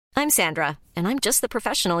I'm Sandra, and I'm just the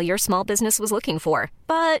professional your small business was looking for.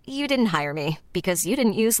 But you didn't hire me because you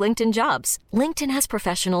didn't use LinkedIn Jobs. LinkedIn has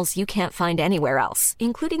professionals you can't find anywhere else,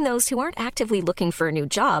 including those who aren't actively looking for a new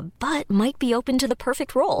job, but might be open to the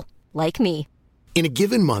perfect role, like me. In a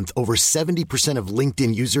given month, over 70% of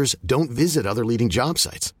LinkedIn users don't visit other leading job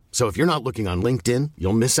sites. So if you're not looking on LinkedIn,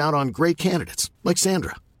 you'll miss out on great candidates like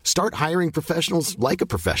Sandra. Start hiring professionals like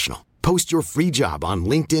a professional. Post your free job on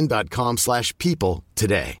linkedin.com/people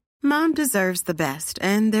today. Mom deserves the best,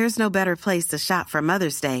 and there's no better place to shop for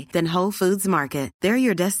Mother's Day than Whole Foods Market. They're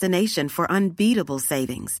your destination for unbeatable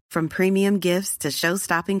savings, from premium gifts to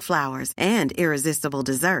show-stopping flowers and irresistible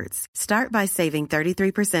desserts. Start by saving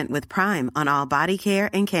 33% with Prime on all body care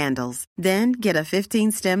and candles. Then get a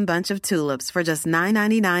 15-stem bunch of tulips for just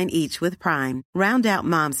 $9.99 each with Prime. Round out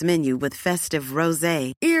Mom's menu with festive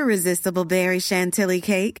rosé, irresistible berry chantilly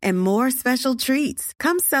cake, and more special treats.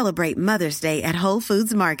 Come celebrate Mother's Day at Whole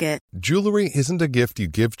Foods Market. Jewelry isn't a gift you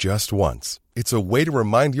give just once. It's a way to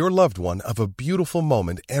remind your loved one of a beautiful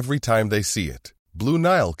moment every time they see it. Blue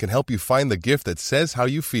Nile can help you find the gift that says how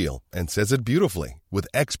you feel and says it beautifully, with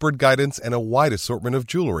expert guidance and a wide assortment of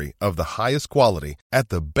jewelry of the highest quality at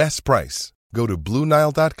the best price. Go to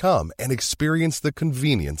BlueNile.com and experience the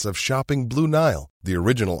convenience of shopping Blue Nile, the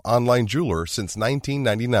original online jeweler since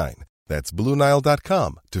 1999. That's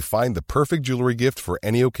BlueNile.com to find the perfect jewelry gift for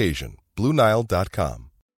any occasion. BlueNile.com.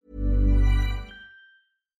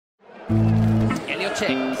 Elliot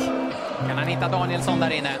Check. Kan han hitta Danielsson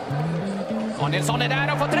där inne? Danielsson är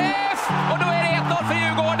där och får träff! Och då är det 1-0 för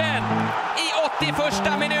Djurgården i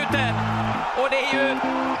 81:a minuten. Och det är ju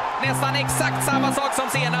nästan exakt samma sak som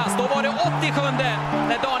senast. Då var det 87:e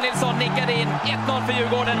när Danielsson nickade in 1-0 för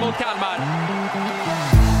Djurgården mot Kalmar.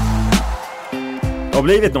 Det har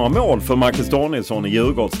blivit några mål för Marcus Danielsson i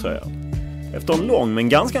Djurgårdströjan. Efter en lång men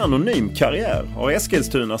ganska anonym karriär har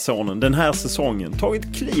Eskilstuna-sonen den här säsongen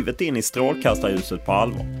tagit klivet in i strålkastarljuset på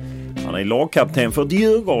allvar. Han är lagkapten för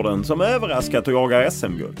Djurgården som överraskat och jagar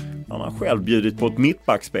SM-guld. Han har själv bjudit på ett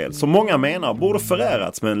mittbackspel som många menar borde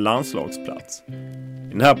förärats med en landslagsplats.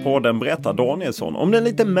 I den här podden berättar Danielsson om den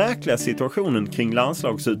lite märkliga situationen kring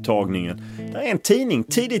landslagsuttagningen, där en tidning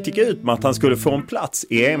tidigt gick ut med att han skulle få en plats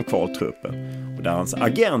i EM-kvaltruppen, och där hans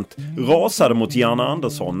agent rasade mot Janne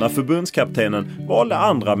Andersson när förbundskaptenen valde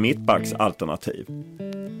andra mittbacksalternativ.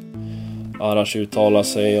 Arash uttalar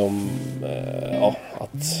sig om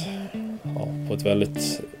på ett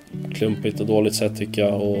väldigt klumpigt och dåligt sätt tycker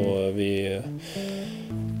jag, och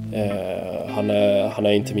han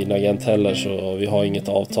är inte min agent heller, så vi har inget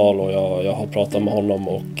avtal, och jag har pratat med honom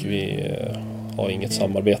och vi har inget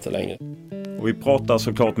samarbete längre. Och vi pratar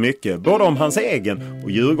såklart mycket både om hans egen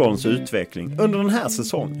och Djurgårdens utveckling under den här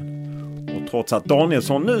säsongen. Och trots att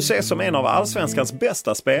Danielsson nu ses som en av allsvenskans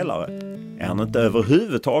bästa spelare är han inte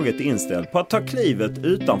överhuvudtaget inställd på att ta klivet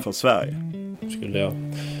utanför Sverige. Skulle jag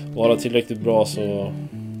vara tillräckligt bra så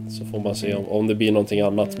får man se om det blir någonting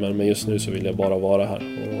annat, men just nu så vill jag bara vara här.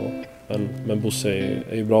 Men Bosse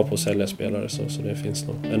är ju bra på att sälja spelare, så det finns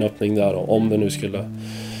nog en öppning där om det nu skulle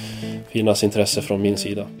finnas intresse från min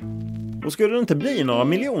sida. Och skulle det inte bli några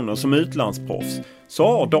miljoner som utlandsproffs så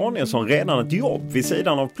har Danielsson redan ett jobb vid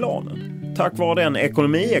sidan av planen. Tack vare den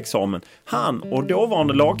ekonomiexamen han och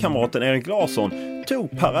dåvarande lagkamraten Erik Larsson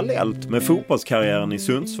tog parallellt med fotbollskarriären i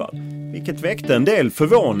Sundsvall, vilket väckte en del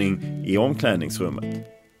förvåning i omklädningsrummet.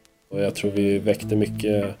 Och jag tror vi väckte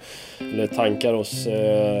mycket tankar hos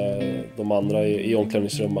de andra i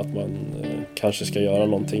omklädningsrummet att man kanske ska göra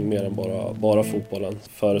någonting mer än bara fotbollen.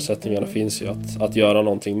 Förutsättningarna finns ju att göra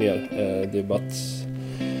någonting mer. Det är bara att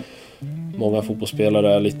många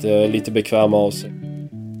fotbollsspelare är lite bekväma av sig.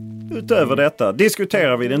 Utöver detta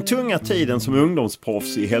diskuterar vi den tunga tiden som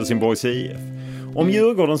ungdomsproffs i Helsingborgs IF. Om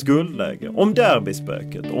Djurgårdens guldläge, om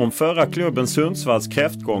derbyspöket, om förra klubben Sundsvalls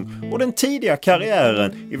kräftgång och den tidiga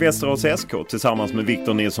karriären i Västerås SK tillsammans med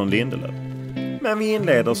Victor Nilsson Lindelöf. Men vi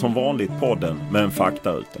inleder som vanligt podden med en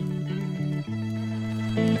faktaruta.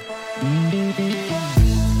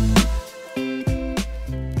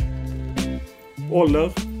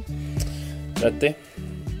 Ålder? 30.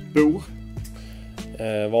 Bor?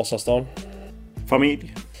 Vasastan.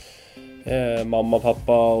 Familj? Mamma,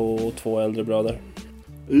 pappa och 2 äldre bröder.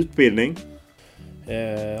 Utbildning?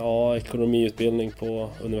 Ekonomiutbildning på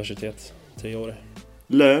universitet. 3 år.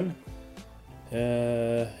 Lön? Jag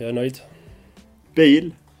är nöjd.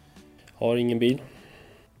 Bil? Har ingen bil.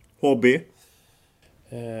 Hobby?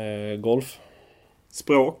 Golf.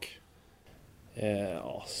 Språk?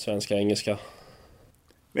 Svenska, engelska.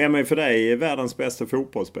 Vem är för dig världens bästa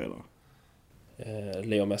fotbollsspelare?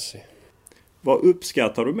 Leo Messi. Vad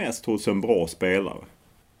uppskattar du mest hos en bra spelare?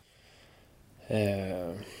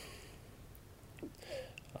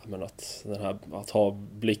 Men att ha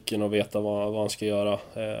blicken och veta vad han ska göra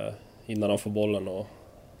innan han får bollen, och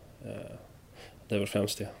det är väl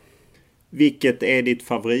främst det. Vilket är ditt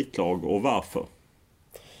favoritlag och varför?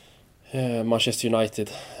 Manchester United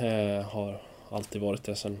har alltid varit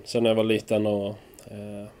det sen jag var liten, och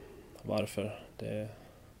varför?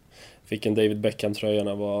 Fick en David Beckham-tröja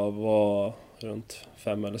när jag var runt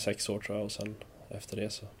 5 eller 6 år tror jag, och sen efter det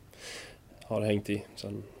så har det hängt i.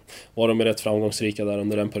 Sen var de rätt framgångsrika där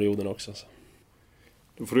under den perioden också. Så.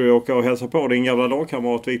 Då får du åka och hälsa på din gamla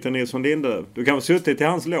lagkamrat Victor Nilsson Lindelöf. Du kan ha suttit i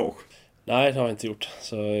hans loge? Nej, det har jag inte gjort.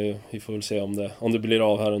 Så vi får väl se om det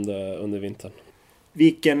blir av här under vintern.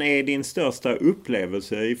 Vilken är din största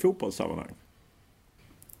upplevelse i fotbollssammanhang?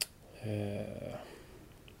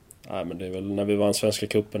 Nej, men det är väl när vi vann Svenska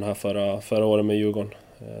cupen här förra året med Djurgården.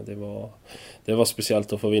 Det var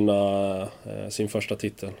speciellt att få vinna sin första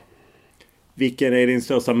titel. Vilken är din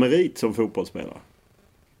största merit som fotbollsspelare?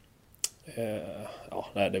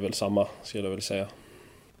 Det är väl samma, skulle jag väl säga.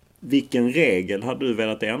 Vilken regel hade du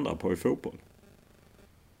velat ändra på i fotboll?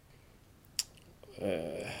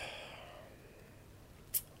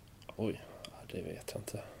 Det vet jag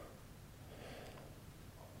inte.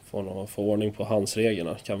 Få ordning på hans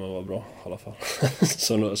reglerna kan man vara bra i alla fall.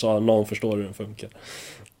 så någon förstår hur den funkar.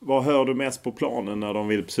 Vad hör du mest på planen när de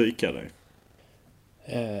vill psyka dig?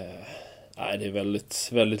 Det är väldigt,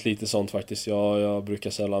 väldigt lite sånt faktiskt. Jag brukar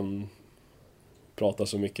sällan prata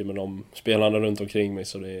så mycket med de spelarna runt omkring mig,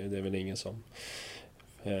 så det är väl ingen som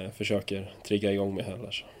försöker trigga igång mig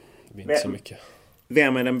heller. Så det blir inte så mycket.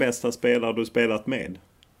 Vem är den bästa spelare du spelat med?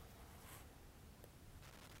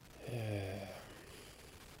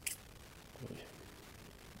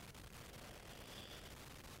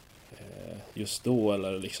 Just då,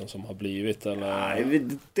 eller liksom som har blivit, eller? Nej,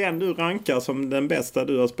 den du rankar som den bästa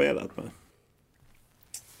du har spelat med.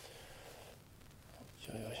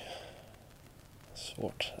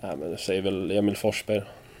 Svårt. Men jag säger väl Emil Forsberg.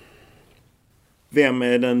 Vem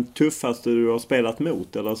är den tuffaste du har spelat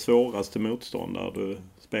mot, eller svåraste motståndare du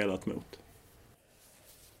spelat mot?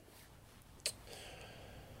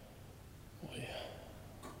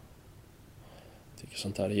 Jag tycker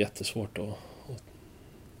sånt här är jättesvårt att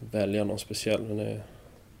välja någon speciell, men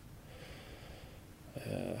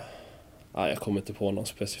jag kommer inte på någon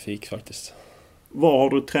specifik faktiskt. Vad har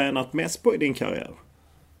du tränat mest på i din karriär?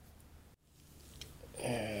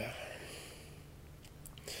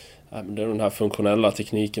 Men det är den här funktionella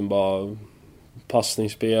tekniken, bara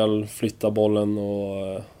passningsspel, flytta bollen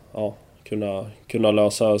och kunna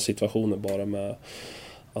lösa situationer bara med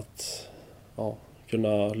att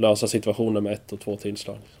kunna lösa situationer med 1 och 2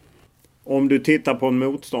 tillslag. Om du tittar på en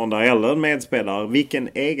motståndare eller en medspelare, vilken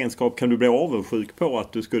egenskap kan du bli avundsjuk på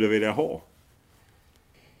att du skulle vilja ha?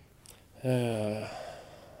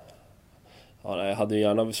 Jag hade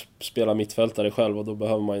gärna spelat mittfältare själv, och då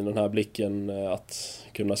behöver man ju den här blicken att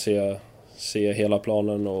kunna se hela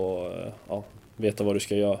planen och veta vad du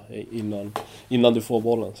ska göra innan du får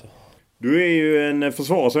bollen. Så. Du är ju en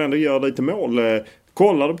försvarare som ändå gör lite mål.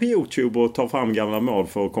 Kollar du på YouTube och tar fram gamla mål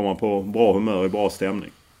för att komma på bra humör i bra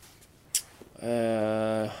stämning?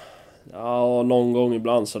 Någon gång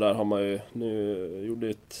ibland så där har man ju. Nu gjorde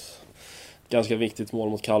ett ganska viktigt mål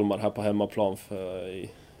mot Kalmar här på hemmaplan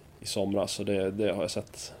i somras, så det har jag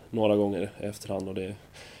sett några gånger i efterhand, och det är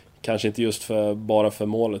kanske inte just bara för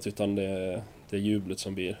målet, utan det jublet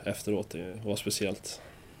som blir efteråt, det var speciellt.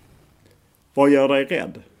 Vad gör dig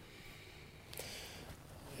rädd?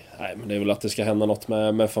 Nej, men det är väl att det ska hända något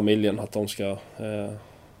med familjen, att de ska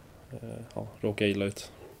råka illa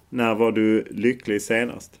ut. När var du lycklig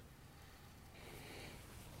senast?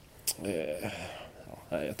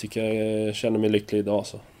 Jag tycker jag känner mig lycklig idag.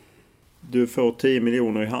 Så. Du får 10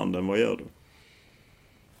 miljoner i handen, vad gör du?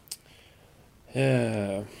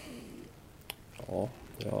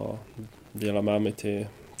 Jag delar med mig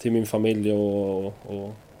till min familj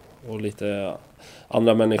och lite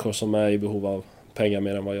andra människor som är i behov av pengar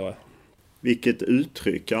mer än vad jag är. Vilket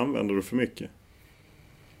uttryck använder du för mycket?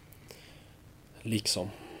 Liksom.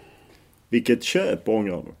 Vilket köp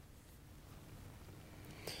ångrar du?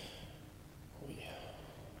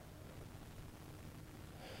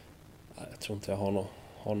 Jag tror inte jag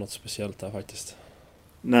har något speciellt där faktiskt.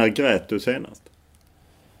 När grät du senast?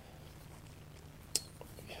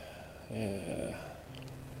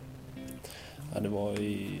 Det var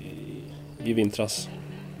i vintras.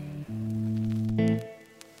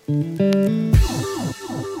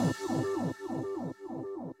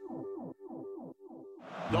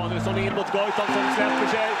 Danielsson in mot Goitom som släpper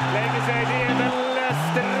sig, lägger sig, det är väl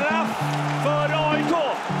straff för AIK.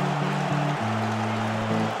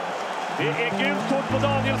 Det är gult kort på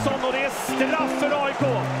Danielsson och det är straff för AIK.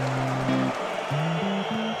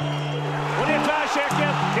 Och det är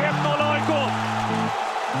tvärsäkert. 1-0 AIK.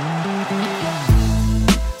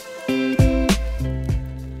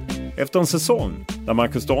 Efter en säsong där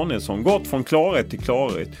Marcus Danielsson gått från klarhet till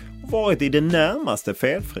klarhet och varit i det närmaste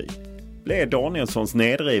felfri, blev Danielssons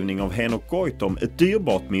nedrivning av Henok Goitom ett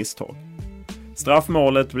dyrbart misstag.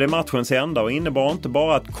 Straffmålet blev matchens enda och innebar inte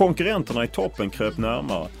bara att konkurrenterna i toppen kröp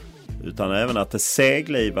närmare, utan även att det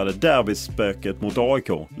seglivade derbyspöket mot AIK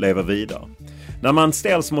lever vidare. När man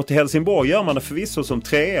ställs mot Helsingborg gör man det förvisso som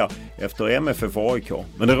trea efter MFF AIK,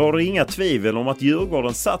 men det råder inga tvivel om att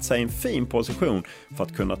Djurgården satt sig i en fin position för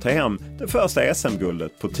att kunna ta hem det första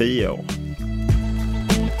SM-guldet på 10 år.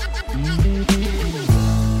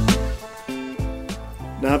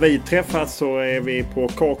 När vi träffas så är vi på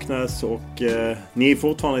Kaknäs och ni är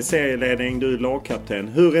fortfarande i serieledning, du är lagkapten.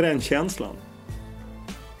 Hur är den känslan?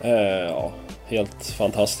 Ja, helt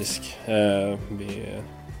fantastisk.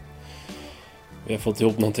 Vi har fått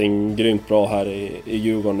ihop någonting grymt bra här i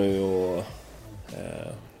Djurgården nu och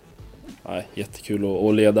jättekul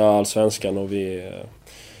att leda Allsvenskan, och vi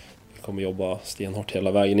kommer jobba stenhårt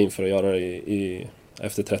hela vägen in för att göra det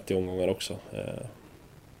efter 30 omgångar också.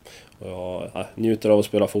 Och jag njuter av att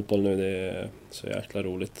spela fotboll nu, det är så jäkla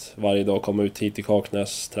roligt. Varje dag komma ut hit till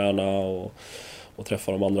Kaknäs, träna och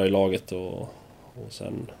träffa de andra i laget och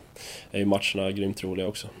sen är ju matcherna grymt roliga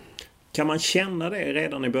också. Kan man känna det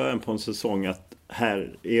redan i början på en säsong att här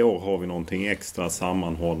i år har vi någonting extra,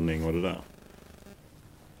 sammanhållning och det där?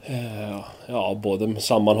 Ja, både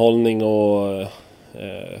sammanhållning och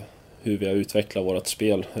hur vi har utvecklat vårt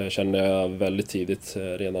spel. Jag kände jag väldigt tidigt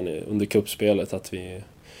redan under kuppspelet att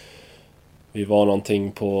vi var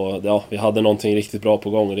någonting vi hade någonting riktigt bra på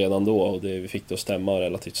gång redan då, och vi fick det att stämma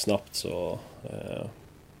relativt snabbt, så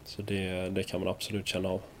det kan man absolut känna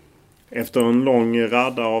av. Efter en lång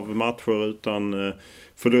radda av matcher utan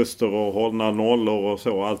förluster och hållna nollor och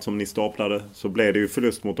så, allt som ni staplade, så blev det ju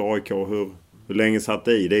förlust mot AIK. Hur länge satt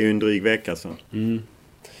det i? Det är ju en dryg vecka sedan.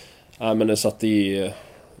 Ja, men det satt i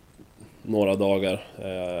några dagar.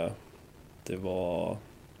 Det var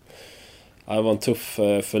en tuff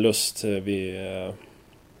förlust. Vi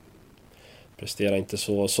presterade inte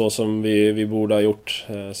så som vi borde ha gjort.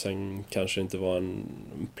 Sen kanske det inte var en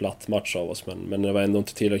platt match av oss, men det var ändå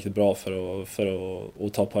inte tillräckligt bra för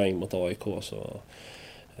att ta poäng mot AIK. Så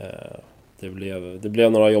det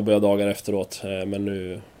blev några jobbiga dagar efteråt, men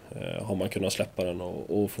nu har man kunnat släppa den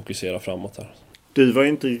och fokusera framåt här. Du var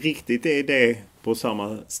inte riktigt i det på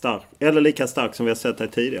samma stark, eller lika stark som vi har sett dig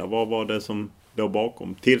tidigare. Vad var det som låg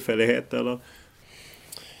bakom? Tillfällighet eller?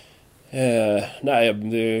 Nej,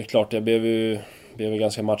 det är klart, jag blev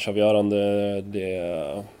ganska matchavgörande.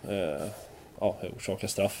 Det orsakade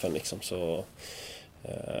straffen liksom, så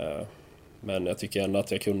men jag tycker ändå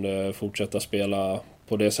att jag kunde fortsätta spela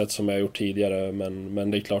på det sätt som jag gjort tidigare,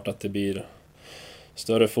 men det är klart att det blir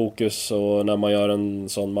större fokus, och när man gör en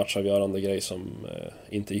sån matchavgörande grej som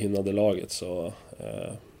inte gynnade laget, så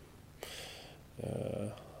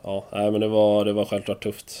men det var självklart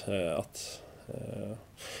tufft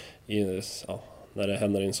när det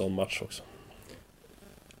händer i en sån match också.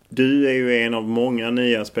 Du är ju en av många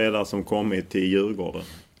nya spelare som kommit till Djurgården.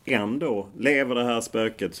 Ändå lever det här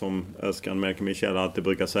spöket som Özcan Melker Michel alltid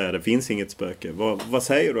brukar säga, det finns inget spöke. Vad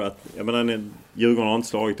säger du? Jag menar, Djurgården har inte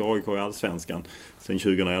slagit AIK i Allsvenskan sedan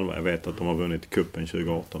 2011. Jag vet att de har vunnit kuppen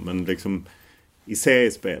 2018, men liksom i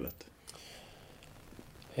seriespelet.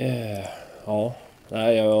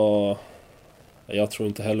 Jag tror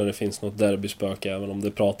inte heller det finns något derbyspöke, även om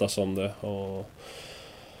det pratas om det.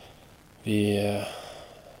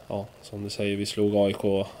 Och som du säger, vi slog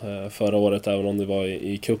AIK förra året, även om det var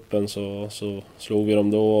i kuppen så slog vi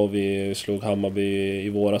dem då, och vi slog Hammarby i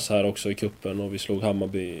våras här också i kuppen, och vi slog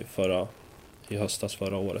Hammarby i höstas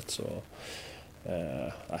förra året, så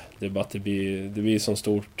det är bara att det blir så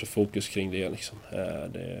stort fokus kring det liksom.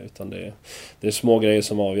 Det är små grejer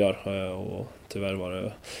som avgör, och tyvärr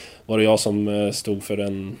var det jag som stod för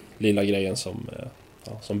den lilla grejen som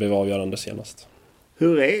blev avgörande senast.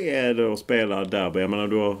 Hur är det att spela derby? Jag menar,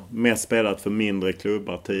 du har mest spelat för mindre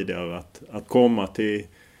klubbar tidigare. Att komma till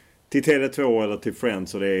Tele2 eller till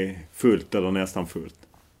Friends, och det är fullt eller nästan fullt.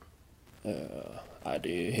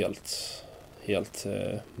 Det är helt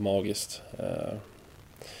magiskt.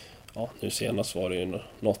 Nu senast var det ju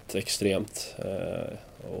något extremt.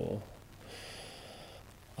 Och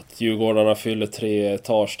att Djurgårdarna fyller 3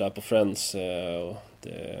 etage där på Friends, och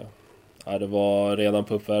det var redan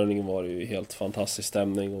på uppvärmningen var det ju helt fantastisk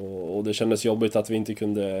stämning, och det kändes jobbigt att vi inte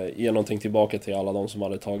kunde ge någonting tillbaka till alla de som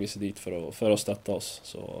hade tagit sig dit för att stötta oss.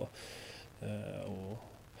 Så,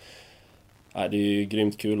 det är ju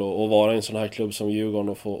grymt kul att vara i en sån här klubb som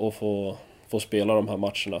Djurgården och få spela de här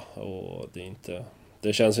matcherna. Och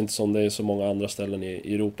det känns inte som det är så många andra ställen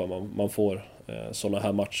i Europa man får såna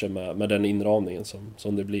här matcher med den inramningen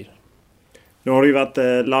som det blir. Nu har det ju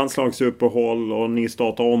varit landslagsuppehåll och ni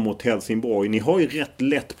startar om mot Helsingborg. Ni har ju rätt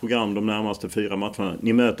lätt program de närmaste 4 matcherna.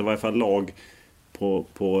 Ni möter i varje fall lag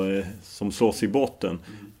som slåss i botten.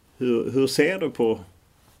 Hur ser du på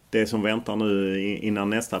det som väntar nu innan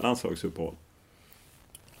nästa landslagsuppehåll?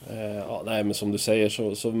 Men som du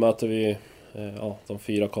säger så möter vi de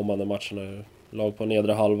 4 kommande matcherna. Lag på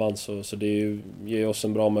nedre halvan, så det ger oss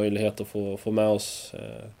en bra möjlighet att få med oss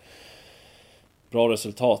bra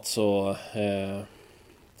resultat. Så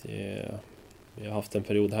vi har haft en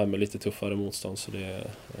period här med lite tuffare motstånd, så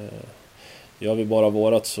gör vi bara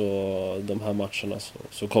vårat så de här matcherna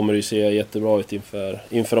så kommer det ju se jättebra ut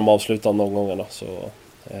inför de avslutande omgångarna. Så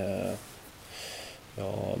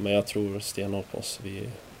men jag tror stenhårt på oss.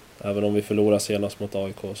 Även om vi förlorar senast mot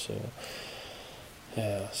AIK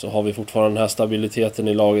så har vi fortfarande den här stabiliteten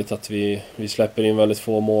i laget, att vi släpper in väldigt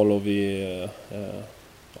få mål och vi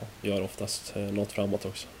gör oftast något framåt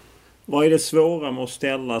också. Vad är det svåra med att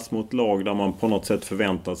ställas mot lag där man på något sätt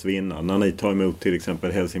förväntas vinna? När ni tar emot till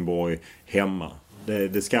exempel Helsingborg hemma.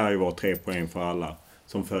 Det ska ju vara 3 poäng för alla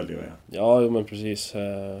som följer er. Ja, men precis.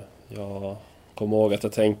 Jag kommer ihåg att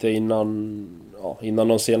jag tänkte innan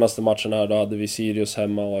de senaste matcherna här, då hade vi Sirius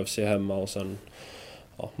hemma och AFC hemma och sen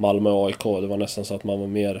Malmö och AIK. Det var nästan så att man var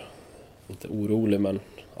mer, inte orolig, men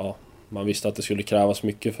man visste att det skulle krävas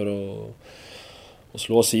mycket för att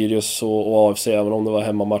slå Sirius och AFC, även om det var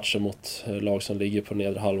hemmamatcher mot lag som ligger på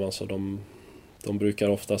nedre halvan. Så de brukar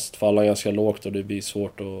oftast falla ganska lågt och det blir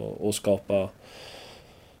svårt att skapa.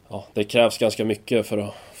 Det krävs ganska mycket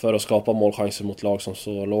för att skapa målchanser mot lag som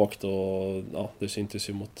så lågt, och det syntes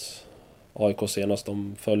ju mot AIK senast.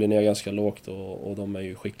 De följer ner ganska lågt och de är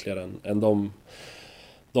ju skickligare än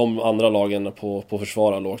de andra lagen på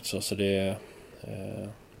försvara lågt. Så det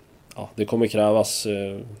kommer krävas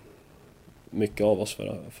mycket av oss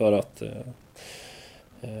för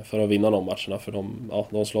att vinna de matcherna, för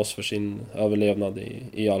de slåss för sin överlevnad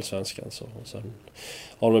i Allsvenskan. Så, och sen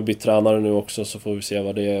har de bytt tränare nu också, så får vi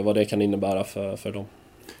se vad det kan innebära för dem.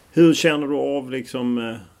 Hur känner du av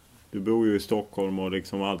du bor ju i Stockholm och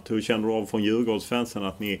allt. Hur känner du av från Djurgårdsfansen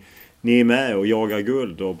att ni är med och jagar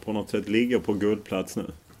guld och på något sätt ligger på guldplats nu?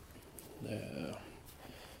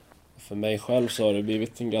 För mig själv så har det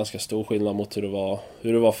blivit en ganska stor skillnad mot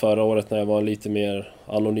hur det var förra året, när jag var en lite mer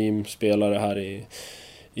anonym spelare här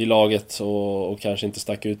i laget och kanske inte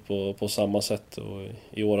stack ut på samma sätt. Och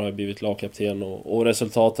i år har jag blivit lagkapten och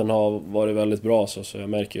resultaten har varit väldigt bra, så jag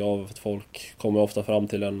märker ju av att folk kommer ofta fram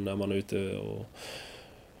till en när man är ute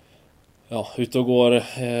och går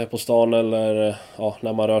på stan, eller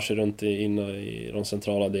när man rör sig runt inne i de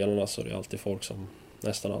centrala delarna, så är det alltid folk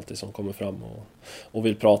nästan alltid som kommer fram och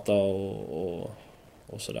vill prata och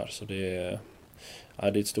sådär. Så det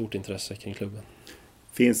är ett stort intresse kring klubben.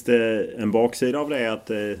 Finns det en baksida av det, att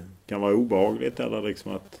det kan vara obehagligt, eller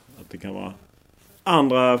att det kan vara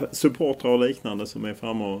andra supportrar och liknande som är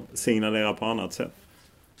framme och signalerar på annat sätt?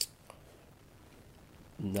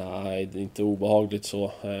 Nej, det är inte obehagligt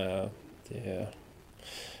så.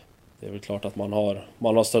 Det är väl klart att man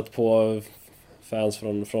har stött på fans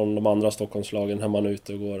från de andra Stockholmslagen när man är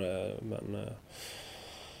ute och går,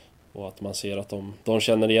 och att man ser att de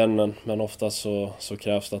känner igen en, men oftast så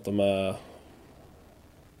krävs det att de är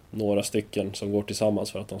några stycken som går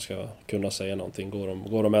tillsammans för att de ska kunna säga någonting.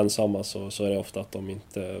 Går de ensamma så är det ofta att de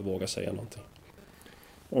inte vågar säga någonting.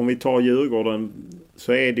 Om vi tar Djurgården,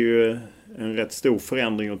 så är det ju en rätt stor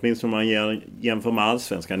förändring, åtminstone om man jämför med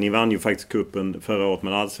Allsvenskan. Ni vann ju faktiskt kuppen förra året,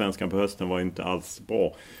 men Allsvenskan på hösten var inte alls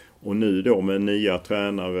bra. Och nu då med nya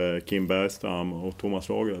tränare, Kim Bergström och Thomas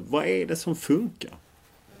Lagerlöf. Vad är det som funkar?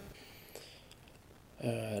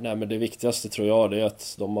 Men det viktigaste tror jag är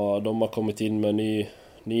att de har kommit in med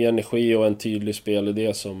ny energi och en tydlig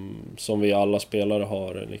spelidé som vi alla spelare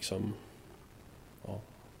har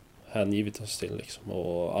hängivit oss till.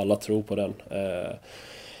 Och alla tror på den.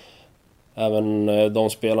 Även de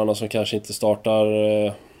spelarna som kanske inte startar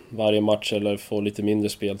varje match eller får lite mindre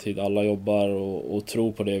speltid. Alla jobbar och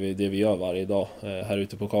tror på det vi gör varje dag här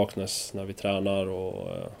ute på Kaknäs när vi tränar. Och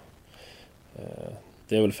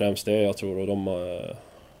det är väl främst det jag tror. Och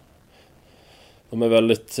de är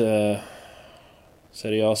väldigt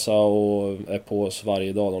seriösa och är på oss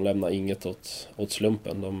varje dag. De lämnar inget åt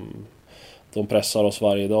slumpen. De pressar oss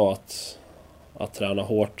varje dag att träna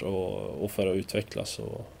hårt och för att utvecklas.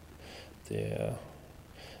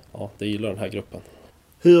 Och det gillar den här gruppen.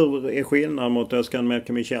 Hur är skillnaden mot Özcan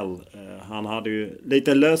Melker Michel? Han hade ju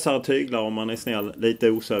lite lösare tyglar om man är snäll, lite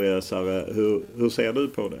oseriösare. Hur ser du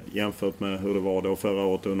på det jämfört med hur det var då förra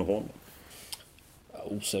året under honom?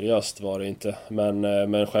 Oseriöst var det inte,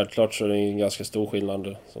 men självklart så är det en ganska stor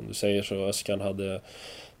skillnad. Som du säger så Özcan hade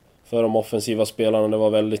för de offensiva spelarna, det var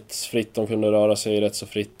väldigt fritt, de kunde röra sig rätt så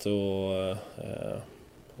fritt och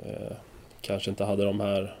kanske inte hade de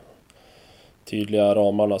här tydliga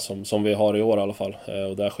ramarna som vi har i år i alla fall,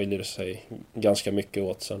 och där skiljer det sig ganska mycket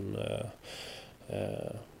åt. Sen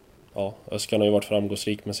Özcan har ju varit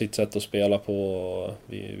framgångsrik med sitt sätt att spela på.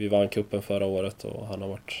 Vi vann kuppen förra året och han har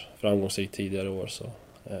varit framgångsrik tidigare år,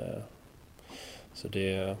 så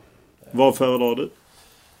det... Vad föredrar du?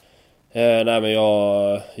 Nej, men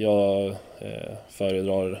jag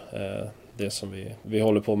föredrar det som vi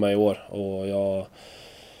håller på med i år, och jag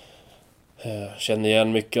känner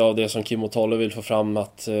igen mycket av det som Kim och Tolle vill få fram,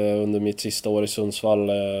 att under mitt sista år i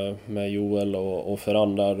Sundsvall med Joel och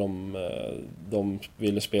Ferran där, de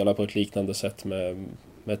ville spela på ett liknande sätt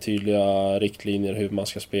med tydliga riktlinjer hur man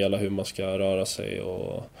ska spela, hur man ska röra sig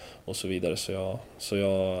och så vidare, så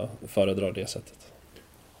jag föredrar det sättet.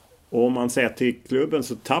 Och om man ser till klubben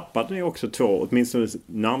så tappade ni också två, åtminstone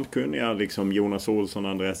namnkunniga, liksom Jonas Olsson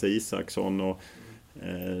och Andreas Isaksson. Och,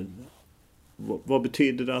 vad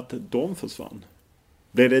betyder det att de försvann?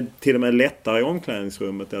 Blev det till och med lättare i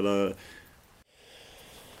omklädningsrummet? Eller?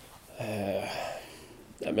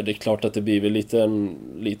 Nej, men det är klart att det blir väl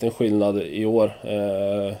liten skillnad i år.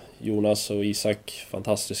 Jonas och Isak,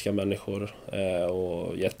 fantastiska människor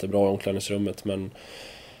och jättebra i omklädningsrummet, men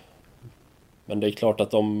det är klart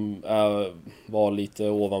att de var lite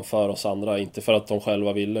ovanför oss andra, inte för att de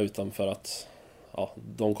själva ville utan för att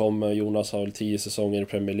Jonas har väl 10 säsonger i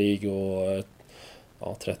Premier League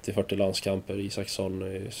och 30-40 landskamper. Isaksson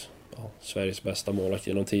är Sveriges bästa målvakt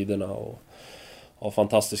genom tiderna och har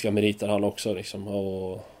fantastiska meriter han också liksom.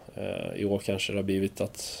 Och i år kanske det har blivit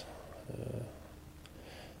att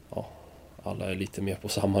alla är lite mer på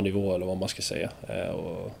samma nivå, eller vad man ska säga,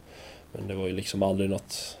 men det var ju liksom aldrig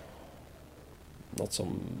något som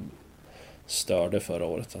störde förra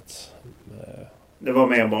året. Det var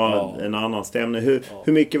mer bara en annan stämning.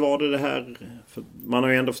 Hur mycket var det här? För man har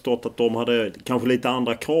ju ändå förstått att de hade kanske lite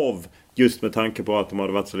andra krav, just med tanke på att de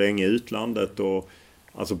hade varit så länge i utlandet, och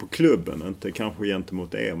alltså på klubben, inte kanske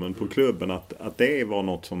gentemot er, men på klubben, att det var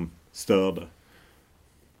något som störde.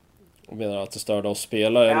 Jag menar att det störde oss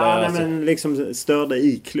spela? Ja, men liksom störde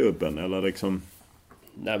i klubben, eller liksom...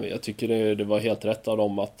 Nej, men jag tycker det var helt rätt av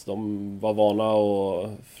dem, att de var vana och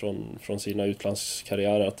från sina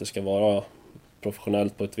utlandskarriärer att det ska vara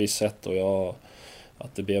professionellt på ett visst sätt, och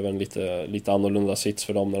att det blev en lite annorlunda sits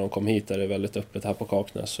för dem när de kom hit, där det är väldigt öppet här på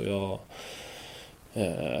Kaknäs, och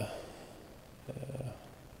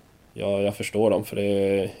jag förstår dem, för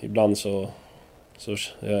ibland så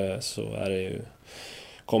är det ju,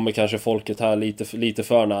 kommer kanske folket här lite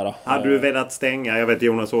för nära. Hade du velat stänga? Jag vet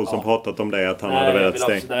Jonas Olsson pratat om det, att han hade velat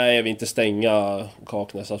stänga. Nej, jag vill inte stänga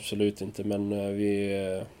Kaknäs, absolut inte. Men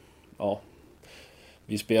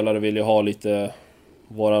vi spelare vill ju ha lite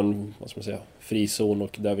våran, vad ska man säga, frizon,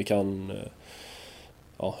 och där vi kan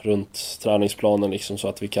runt träningsplanen liksom, så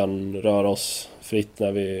att vi kan röra oss fritt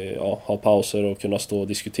när vi har pauser och kunna stå och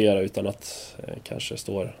diskutera utan att kanske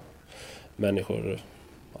står människor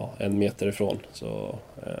 1 meter ifrån. Så,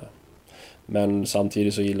 men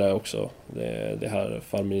samtidigt så gillar jag också det här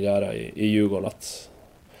familjära i Djurgården, att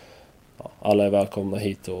alla är välkomna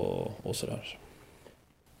hit och sådär.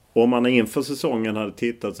 Om man inför säsongen hade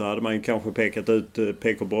tittat, så hade man ju kanske pekat ut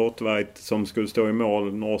Pekko Bråtveit som skulle stå i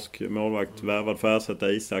mål, norsk målvakt värvad för att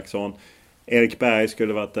ersätta Isaksson. Erik Berg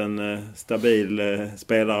skulle varit en stabil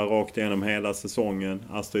spelare rakt igenom hela säsongen.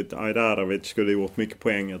 Astrid Ajdarovic skulle gjort mycket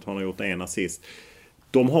poäng, att han har gjort 1 assist.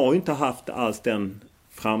 De har ju inte haft alls den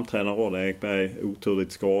framträdande roll. Erik Berg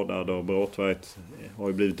oturligt skadad, och Bråtveit har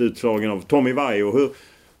ju blivit utslagen av Tommy Vaiho.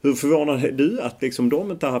 Hur förvånad är du att liksom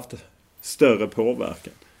de inte har haft större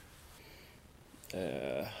påverkan?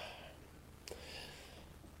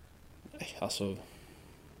 Alltså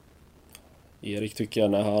Erik, tycker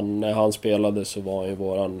jag, när han spelade så var han ju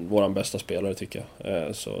våran bästa spelare, tycker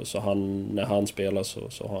jag. Så han, när han spelar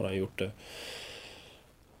så har han gjort det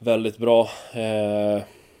väldigt bra.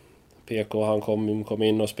 PK, han kom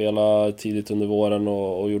in och spelade tidigt under våren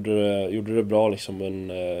och gjorde det bra liksom,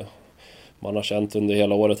 men man har känt under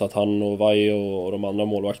hela året att han och Vai och de andra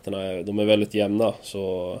målvakterna de är väldigt jämna,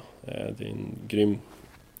 så det är en grym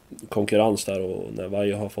konkurrens där, och när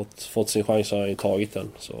Vai har fått sin chans så har han ju tagit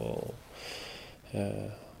den. Så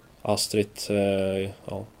Astrid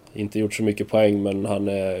inte gjort så mycket poäng, men han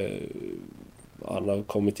har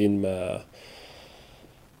kommit in med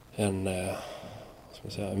en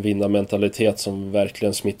vinnarmentalitet som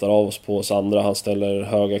verkligen smittar av oss på oss andra. Han ställer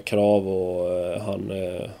höga krav och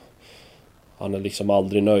han är liksom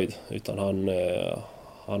aldrig nöjd, utan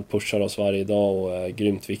han pushar oss varje dag och är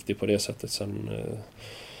grymt viktig på det sättet. Sen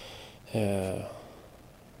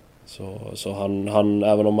så han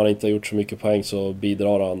även om han inte har gjort så mycket poäng, så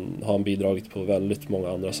har han bidragit på väldigt många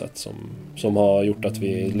andra sätt som har gjort att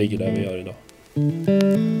vi ligger där vi gör idag.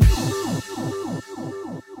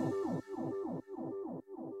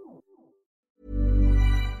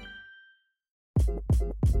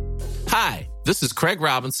 Hi, this is Craig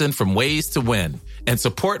Robinson from Ways to Win, and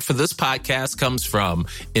support for this podcast comes from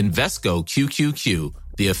Invesco QQQ,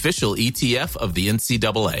 the official ETF of the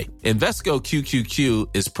NCAA. Invesco QQQ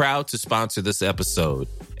is proud to sponsor this episode,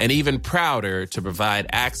 and even prouder to provide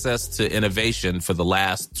access to innovation for the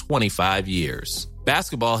last 25 years.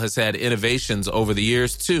 Basketball has had innovations over the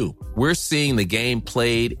years, too. We're seeing the game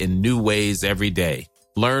played in new ways every day.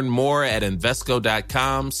 Learn more at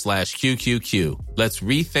Invesco.com/QQQ. Let's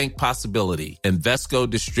rethink possibility. Invesco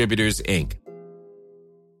Distributors, Inc.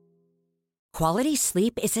 Quality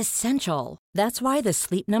sleep is essential. That's why the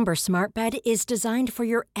Sleep Number Smart Bed is designed for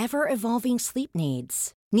your ever-evolving sleep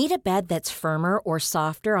needs. Need a bed that's firmer or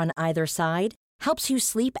softer on either side? Helps you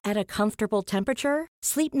sleep at a comfortable temperature?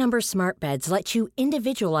 Sleep Number Smart Beds let you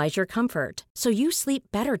individualize your comfort, so you sleep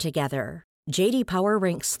better together. J.D. Power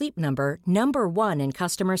ranks Sleep Number #1 in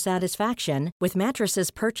customer satisfaction with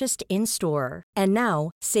mattresses purchased in-store. And now,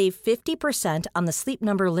 save 50% on the Sleep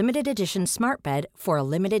Number Limited Edition Smart Bed for a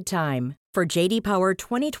limited time. For J.D. Power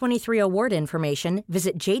 2023 award information,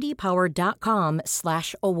 visit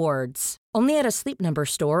jdpower.com/awards. Only at a Sleep Number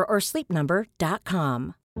store or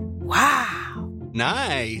sleepnumber.com. Wow!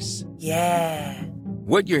 Nice! Yeah!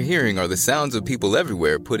 What you're hearing are the sounds of people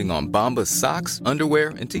everywhere putting on Bombas socks,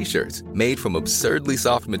 underwear, and T-shirts made from absurdly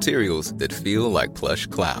soft materials that feel like plush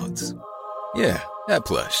clouds. Yeah, that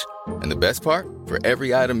plush. And the best part? For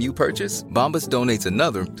every item you purchase, Bombas donates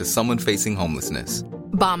another to someone facing homelessness.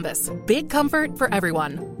 Bombas, big comfort for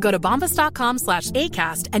everyone. Go to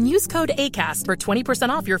bombas.com/ACAST and use code ACAST for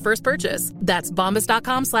 20% off your first purchase. That's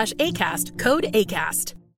bombas.com/ACAST, code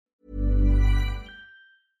ACAST.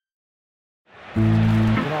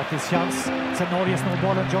 Gratis chans. Sen Norge snor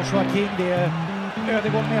bollen. Joshua King. Det är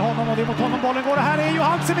övergång med honom och det är mot honom bollen går. Det här är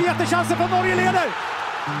Johansson med jättechansen för Norge leder.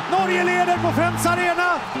 Norge leder på Friends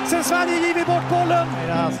Arena. Sen Sverige giver bort bollen.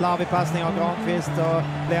 Det här slarvig passning av Granqvist och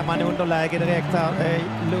blir man underläge direkt här.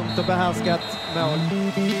 Lugnt och behärskat mål.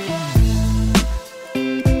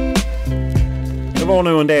 Det var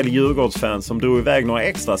nog en del Djurgårdsfans som drog iväg några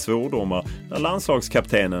extra svordomar när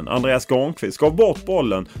landslagskaptenen Andreas Granqvist gav bort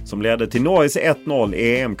bollen som ledde till Norges 1-0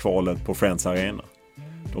 i EM-kvalet på Friends Arena.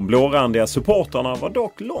 De blårandiga supporterna var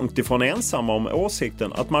dock långt ifrån ensamma om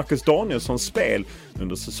åsikten att Marcus Danielssons spel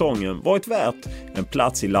under säsongen varit värt en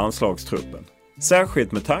plats i landslagstruppen.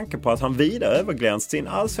 Särskilt med tanke på att han vida överglänst sin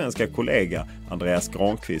allsvenska kollega Andreas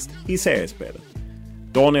Granqvist i seriespelet.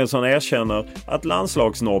 Danielsson erkänner att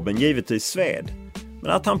landslagsnobben givetvis sved,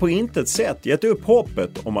 men att han på intet sätt gett upp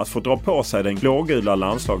hoppet om att få dra på sig den blågula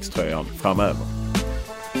landslagströjan framöver.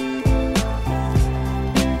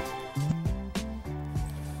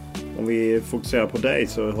 Om vi fokuserar på dig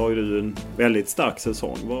så har ju du en väldigt stark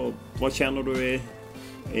säsong. Vad känner du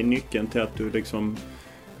är nyckeln till att du liksom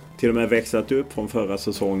till och med växlat upp från förra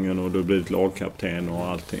säsongen och du blivit lagkapten och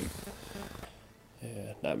allting?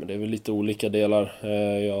 Nej, men det är väl lite olika delar.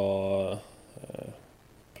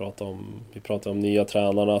 Vi pratar om nya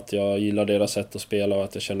tränarna, att jag gillar deras sätt att spela och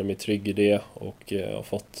att jag känner mig trygg i det. Och har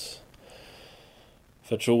fått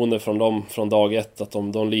förtroende från dem från dag ett, att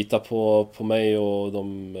de litar på mig och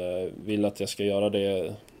de vill att jag ska göra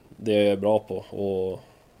det jag är bra på. Och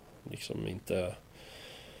liksom inte...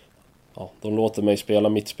 Ja, de låter mig spela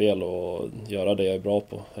mitt spel och göra det jag är bra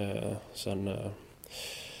på. Sen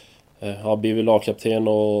har blivit lagkapten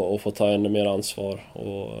och får ta ännu mer ansvar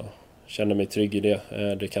och känner mig trygg i det.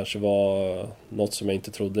 Det kanske var något som jag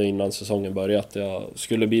inte trodde innan säsongen började, att jag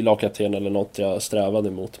skulle bli lagkapten eller något jag strävade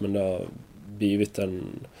emot, men det har blivit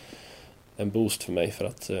en boost för mig för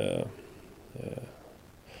att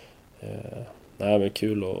det är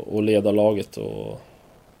kul att leda laget och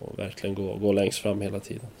verkligen gå längst fram hela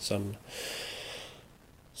tiden.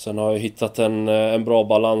 Sen har jag hittat en bra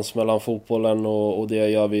balans mellan fotbollen och det jag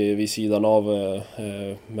gör vid sidan av,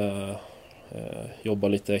 med jobba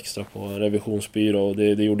lite extra på en revisionsbyrå. Och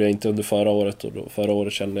det gjorde jag inte under förra året, och förra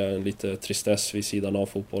året kände jag en lite tristess vid sidan av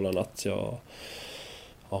fotbollen, att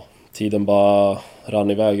tiden bara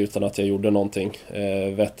rann iväg utan att jag gjorde någonting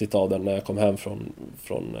vettigt av den när jag kom hem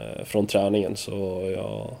från träningen. Så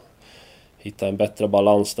jag hitta en bättre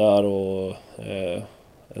balans där och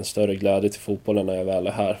en större glädje till fotbollen när jag väl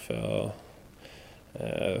är här. För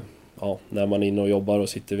när man är inne och jobbar och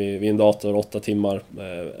sitter vid en dator 8 timmar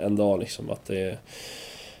en dag liksom, att det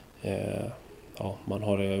man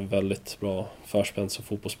har det väldigt bra förspänt som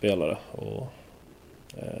fotbollsspelare och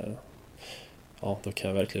då kan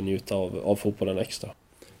jag verkligen njuta av fotbollen extra.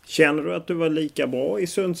 Känner du att du var lika bra i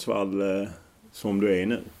Sundsvall som du är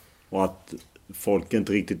nu? Och att folk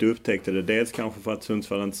inte riktigt upptäckte det, dels kanske för att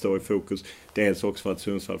Sundsvall inte står i fokus, dels också för att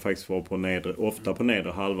Sundsvall faktiskt var ofta på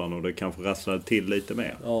nedre halvan och det kanske rasslade till lite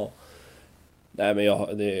mer. Ja. Nej,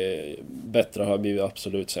 men det är bättre har jag blivit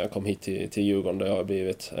absolut sen jag kom hit till Djurgården. Det har jag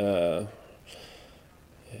blivit.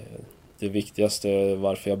 Det viktigaste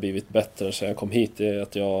varför jag har blivit bättre sen jag kom hit är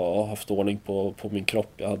att jag har haft ordning på min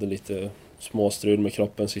kropp. Jag hade lite småstrul med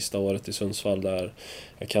kroppen sista året i Sundsvall där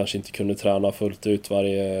jag kanske inte kunde träna fullt ut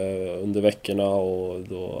under veckorna och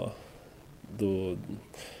då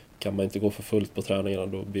kan man inte gå för fullt på träningarna,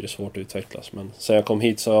 då blir det svårt att utvecklas. Men sen jag kom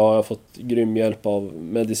hit så har jag fått grym hjälp av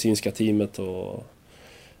medicinska teamet och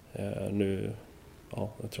nu,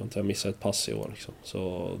 jag tror inte jag missar ett pass i år liksom.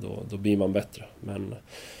 Så då blir man bättre.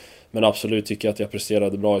 Men absolut tycker jag att jag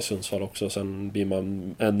presterade bra i Sundsvall också. Sen blir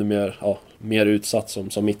man ännu mer utsatt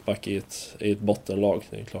som mittback i ett bottenlag.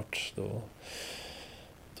 Det är klart,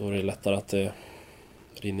 då är det lättare att det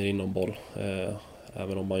rinner in någon boll.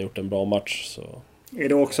 Även om man gjort en bra match så... Är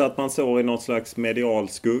det också att man står i något slags medial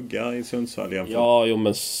skugga i Sundsvall? Ja,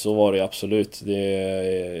 men så var det absolut.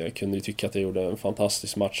 Jag kunde ju tycka att jag gjorde en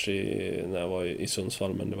fantastisk match när jag var i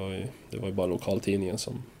Sundsvall, men det var ju bara lokaltidningen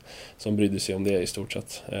som brydde sig om det i stort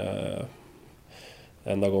sett.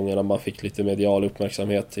 Enda gången när man fick lite medial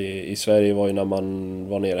uppmärksamhet i Sverige var ju när man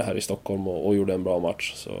var nere här i Stockholm och gjorde en bra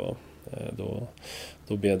match. Så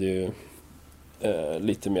då blev det ju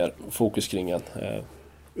lite mer fokus kring en.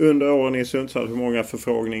 Under åren i Sundsvall, hur många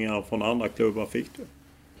förfrågningar från andra klubbar fick du?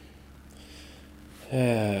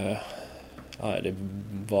 Nej, det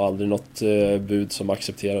var aldrig något bud som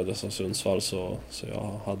accepterades av Sundsvall, så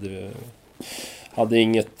jag hade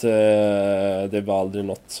inget, det var aldrig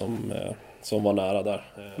något som var nära där.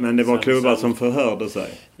 Men det var klubbar som förhörde sig?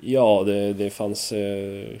 Ja, det fanns,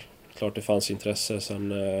 klart det fanns intresse. Sen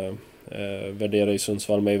värderade i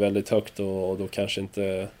Sundsvall mig väldigt högt och då kanske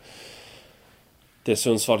inte det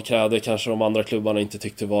Sundsvall krävde kanske de andra klubbarna inte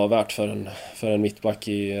tyckte var värt för en mittback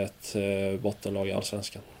i ett bottenlag i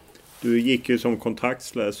Allsvenskan. Du gick ju som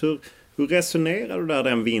kontraktslös. Hur resonerar du där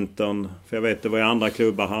den vintern? För jag vet det var ju andra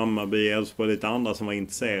klubbar, Hammarby, Elfsborg, lite andra som var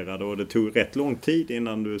intresserade och det tog rätt lång tid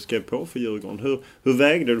innan du skrev på för Djurgården. Hur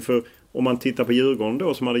vägde du för, om man tittar på Djurgården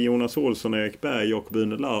då som hade Jonas Olsson, Erik Berg och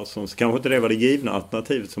Bune Larsson, så kanske inte det var det givna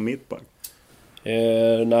alternativet som mittback?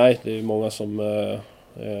 Nej, det är många som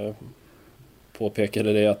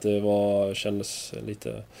påpekade det, att det kändes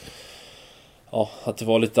lite... Ja, att det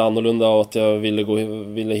var lite annorlunda och att jag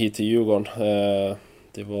ville hit till Djurgården.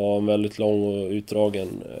 Det var en väldigt lång och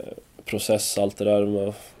utdragen process, allt det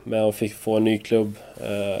där med att få en ny klubb.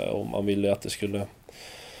 Och man ville att det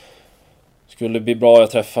skulle bli bra.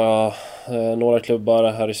 Jag träffade några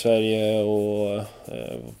klubbar här i Sverige och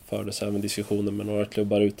fördes även diskussioner med några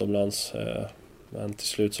klubbar utomlands. Men till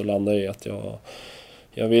slut så landade jag i att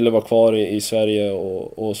jag ville vara kvar i Sverige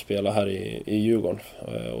och spela här i Djurgården.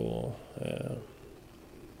 Och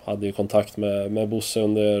hade ju kontakt med Bosse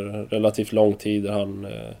under relativt lång tid.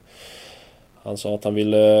 Han sa att han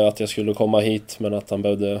ville att jag skulle komma hit, men att han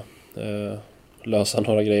behövde lösa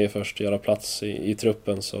några grejer först, göra plats i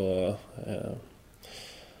truppen. Så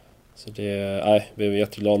jag blev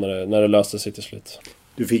jätteglad när det löste sig till slut.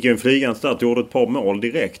 Du fick ju en flygande start, du gjorde ett par mål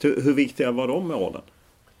direkt. Hur viktiga var de målen?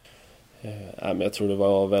 Men jag tror det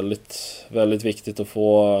var väldigt, väldigt viktigt att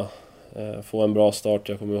få en bra start.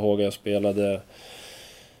 Jag kommer ihåg att jag spelade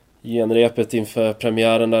genrepet inför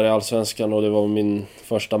premiären där i Allsvenskan, och det var min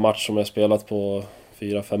första match som jag spelat på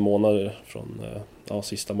 4-5 månader från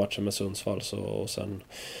sista matchen med Sundsvall.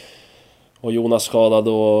 Och Jonas skadad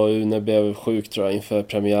och Une blev sjuk tror jag inför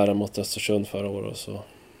premiären mot Östersund förra året. Så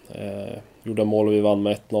gjorde mål och vi vann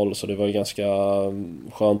med 1-0, så det var ju ganska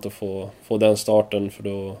skönt att få den starten, för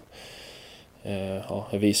då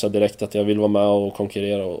jag visade direkt att jag vill vara med och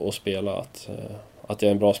konkurrera och spela, att jag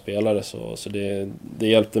är en bra spelare. Så det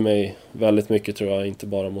hjälpte mig väldigt mycket tror jag, inte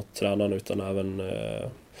bara mot tränaren utan även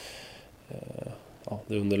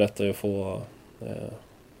det underlättar ju att få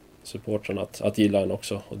supporten att gilla en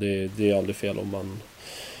också, och det är aldrig fel om man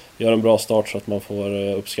gör en bra start så att man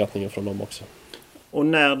får uppskattningen från dem också. Och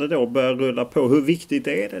när det då börjar rulla på, hur viktigt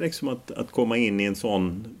är det liksom att komma in i en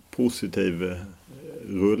sån positiv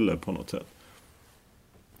rulle på något sätt?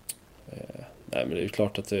 Nej, men det är ju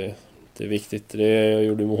klart att det är viktigt. Jag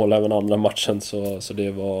gjorde mål även andra matchen, så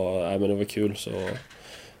det var kul. Så,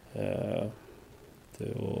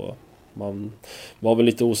 man var väl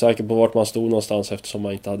lite osäker på vart man stod någonstans eftersom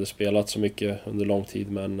man inte hade spelat så mycket under lång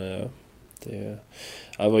tid, men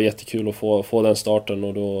det var jättekul att få den starten,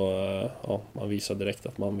 och då man visade direkt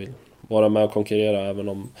att man vill vara med och konkurrera, även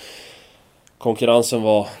om konkurrensen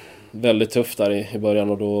var väldigt tuff där i början,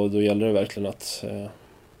 och då gällde det verkligen att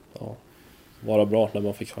vara bra när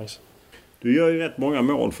man fick chansen. Du gör ju rätt många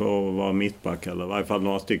mål för att vara mittback, eller i varje fall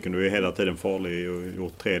några stycken. Du är hela tiden farlig och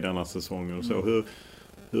gjort 3 denna säsongen och så.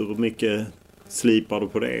 Hur mycket slipar du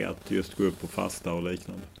på det, att just gå upp på fasta och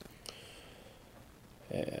liknande?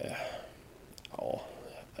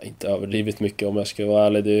 Inte överdrivet mycket om jag ska vara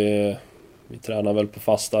ärlig. Vi tränar väl på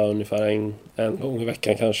fasta ungefär en gång i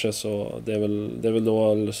veckan kanske, så det är väl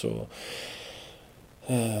då, eller så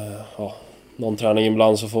någon träning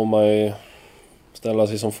ibland så får man ju ställa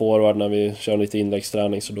sig som forward när vi kör lite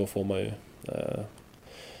inläggsträning, så då får man ju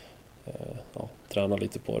träna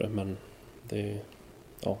lite på det, men det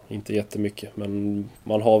är inte jättemycket, men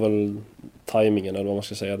man har väl tajmingen, eller vad man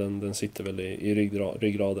ska säga, den sitter väl i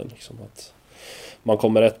ryggraden liksom, att man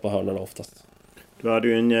kommer rätt på hörnorna oftast. Du hade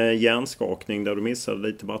ju en hjärnskakning där du missade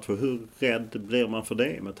lite matcher. Hur rädd blir man för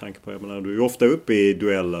det, med tanke på att du är ofta uppe i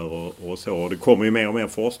dueller och så, och det kommer ju mer och mer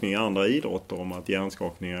forskning i andra idrotter om att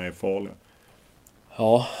hjärnskakningar är farliga?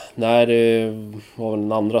 Ja, nej, det var väl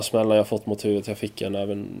den andra smällen jag fått mot huvudet. Jag fick en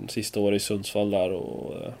även sista året i Sundsvall där,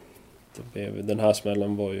 och den här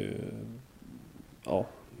smällen var ju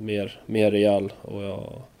mer rejäl, och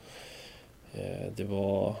det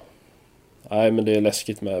var... Nej, men det är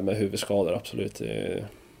läskigt med huvudskador, absolut. Det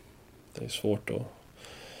är svårt att...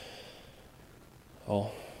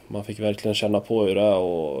 Man fick verkligen känna på hur det är,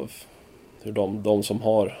 och hur de som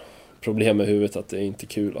har problem med huvudet, att det är inte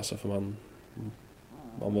kul alltså, för man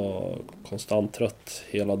var konstant trött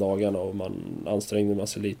hela dagarna, och man ansträngde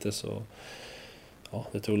sig lite, så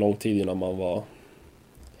det tog lång tid innan man var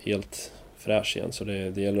helt fräsch igen, så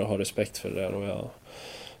det gäller att ha respekt för det där, och jag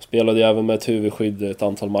spelade ju även med ett huvudskydd ett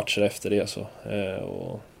antal matcher efter det, så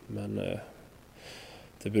men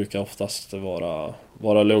det brukar oftast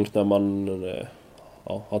vara lugnt när man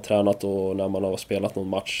har tränat, och när man har spelat någon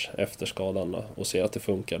match efter skadan och ser att det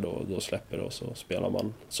funkar, då släpper det, och så spelar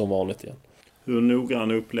man som vanligt igen. Hur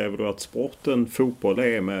noggrann upplever du att sporten fotboll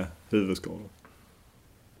är med huvudskador?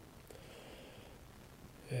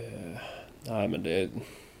 Nej, men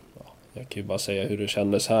jag kan ju bara säga hur det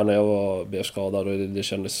kändes här när jag blev skadad, och det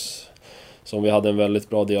kändes som vi hade en väldigt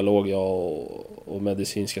bra dialog, jag och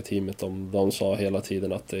medicinska teamet. De sa hela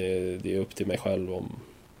tiden att det är upp till mig själv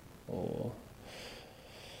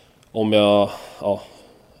om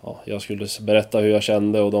jag skulle berätta hur jag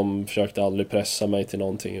kände, och de försökte aldrig pressa mig till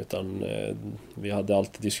någonting, utan vi hade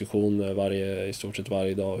alltid diskussioner i stort sett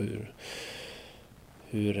varje dag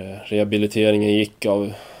hur rehabiliteringen gick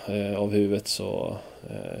av huvudet, så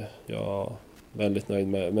jag är väldigt nöjd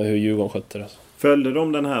med hur Djurgården skötte det. Följde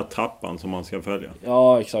de den här trappan som man ska följa?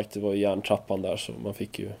 Ja, exakt, det var järntrappan där, så man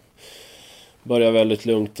fick ju börja väldigt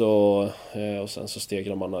lugnt, och sen så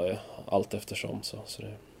stegrar man allt eftersom, så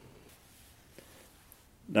det.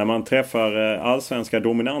 När man träffar allsvenska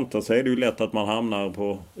dominanter så är det ju lätt att man hamnar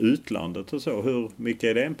på utlandet och så. Hur mycket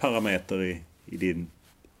är det en parameter i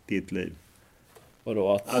ditt liv?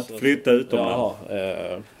 Vadå, att flytta utomlands?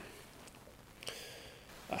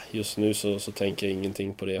 Just nu så tänker jag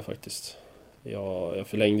ingenting på det faktiskt. Jag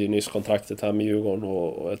förlängde ju nyss kontraktet här med Djurgården,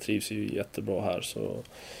 och jag trivs ju jättebra här, så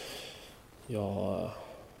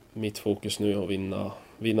mitt fokus nu är att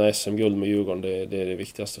vinna SM-guld med Djurgården. Det är det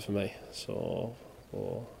viktigaste för mig. Så,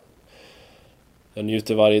 och jag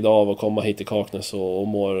njuter varje dag av att komma hit till Kaknäs och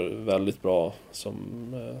mår väldigt bra som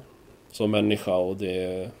människa, och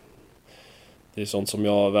det är sånt som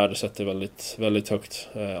jag värdesätter väldigt, väldigt högt,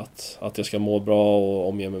 att jag ska må bra och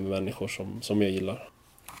omge mig med människor som jag gillar.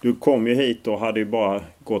 Du kom ju hit och hade ju bara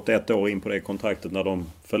gått 1 år in på det kontraktet när de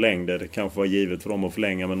förlängde. Det kanske var givet för dem att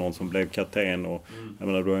förlänga med någon som blev kapten, och jag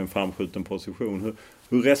menar, du har en framskjuten position.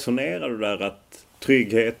 Hur resonerar du där, att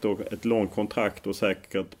trygghet och ett långt kontrakt och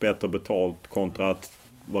säkert bättre betalt kontra att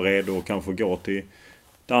vara redo och kanske gå till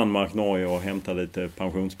Danmark, Norge och hämta lite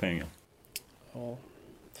pensionspengar? Ja.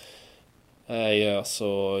 Nej, alltså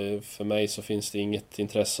för mig så finns det inget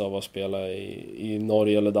intresse av att spela i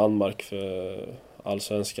Norge eller Danmark, för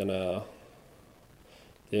allsvenskan det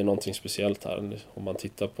är någonting speciellt här. Om man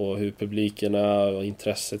tittar på hur publiken är och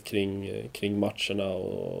intresset kring matcherna,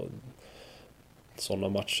 och sådana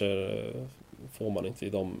matcher får man inte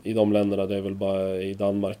i de länderna. Det är väl bara i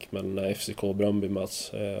Danmark, men när FCK och Brøndby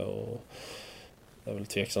möts, och det är väl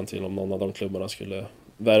tveksamt till om någon av de klubbarna skulle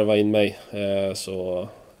värva in mig. Nej,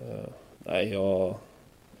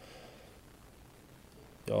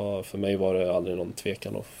 för mig var det aldrig någon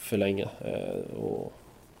tvekan att förlänga. Och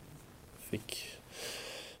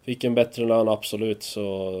fick en bättre lön, absolut,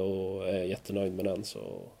 och är jättenöjd med den. Så.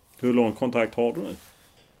 Hur lång kontrakt har du nu?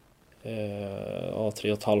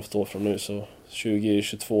 3,5 år från nu, så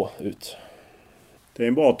 2022 ut. Det är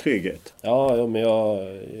en bra trygghet. Ja, men jag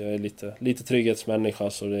är lite trygghetsmänniska,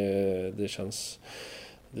 så det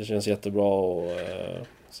känns jättebra. Och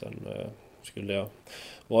sen skulle jag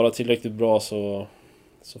vara tillräckligt bra så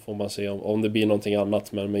får man se om det blir någonting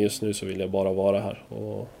annat. Men just nu så vill jag bara vara här.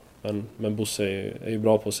 Men Bosse är ju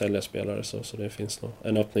bra på att sälja spelare, så det finns nog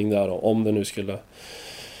en öppning där om det nu skulle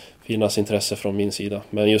finnas intresse från min sida.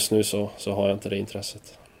 Men just nu så har jag inte det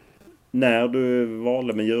intresset. När du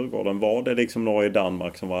valde med Djurgården, var det liksom Norge och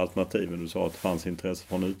Danmark som var alternativen? Du sa att det fanns intresse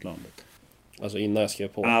från utlandet. Alltså innan jag skrev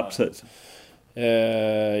på? Ja, precis.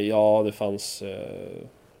 Ja, det fanns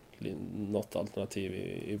något alternativ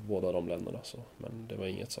i båda de länderna. Men det var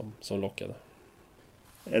inget som lockade.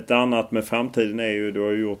 Ett annat med framtiden är ju, du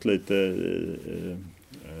har ju gjort lite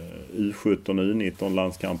U17 och U19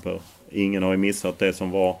 landskamper. Ingen har ju missat det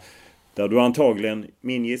som var där du antagligen,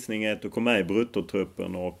 min gissning är att du kom med i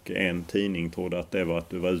bruttotruppen och en tidning trodde att det var att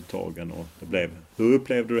du var uttagen och det blev. Hur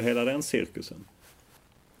upplevde du hela den cirkusen?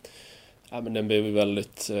 Ja, men den blev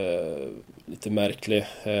väldigt lite märklig.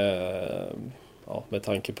 Med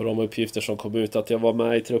tanke på de uppgifter som kom ut att jag var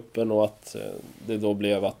med i truppen och att det då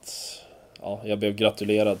blev att jag blev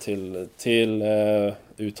gratulerad till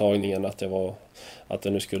uttagningen, att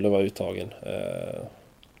jag nu skulle vara uttagen.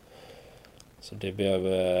 Så det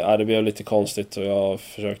blev lite konstigt och jag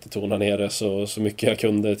försökte tona ner det så mycket jag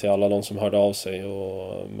kunde till alla de som hörde av sig.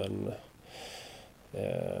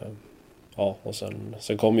 Och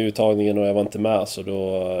sen kom ju uttagningen och jag var inte med, så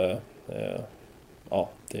då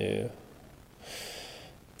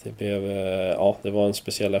det var en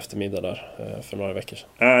speciell eftermiddag där för några veckor sedan.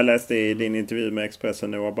 Jag läste i din intervju med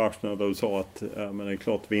Expressen Noah Bachner där du sa att men det är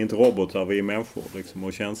klart, vi är inte robotar, vi är människor liksom,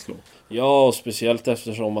 och känslor. Ja, och speciellt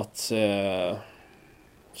eftersom att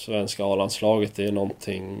svenska A-landslaget är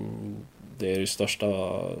någonting, det är det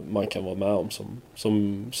största man kan vara med om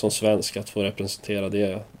som svensk, att få representera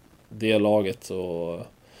det laget. Och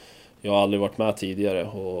jag har aldrig varit med tidigare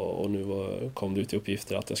och nu kom det ut i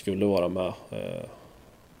uppgifter att jag skulle vara med.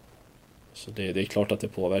 Så det är klart att det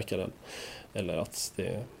påverkar den. Eller att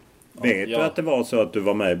det... Vet du att det var så att du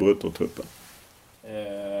var med i bruttotruppen?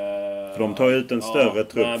 För de tar ut en större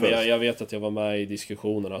trupp först. Jag vet att jag var med i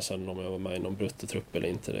diskussionerna, sen om jag var med i någon bruttotrupp eller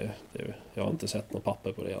inte. Jag har inte sett något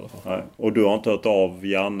papper på det i alla fall. Nej. Och du har inte hört av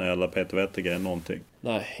Janne eller Peter Wettergren någonting?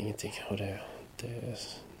 Nej, ingenting. Och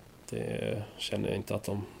det känner jag inte att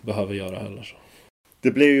de behöver göra heller. Så.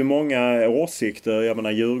 Det blir ju många åsikter. Jag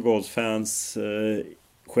menar, Djurgårdsfans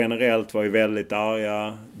generellt var ju väldigt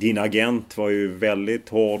arga. Din agent var ju väldigt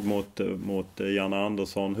hård mot Janne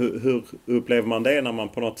Andersson. Hur upplever man det när man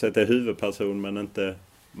på något sätt är huvudperson men inte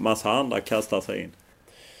massa andra kastar sig in?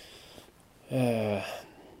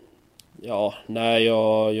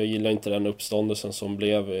 Jag gillar inte den uppståndelsen som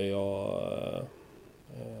blev.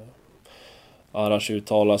 Arash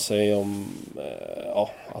uttalar sig om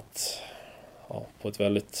att på ett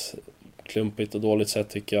väldigt klumpigt och dåligt sätt,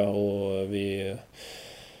 tycker jag, och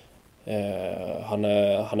han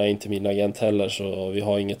är inte min agent heller, så vi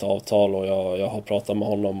har inget avtal och jag har pratat med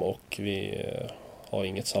honom och vi har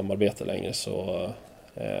inget samarbete längre, så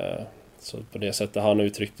på det sättet han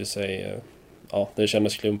uttryckte sig, det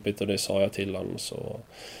kändes klumpigt och det sa jag till honom, så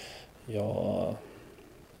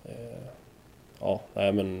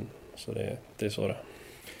så det är så det.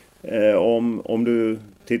 Om du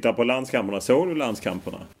tittar på landskamperna, såg du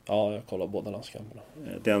landskamperna? Ja, jag kollar båda landskamperna.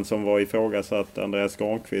 Den som var ifrågasatt, Andreas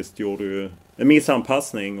Granqvist, gjorde ju en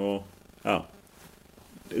missanpassning och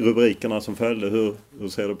rubrikerna som följde. Hur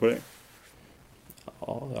ser du på det?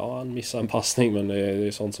 Ja, han missade en passning, men det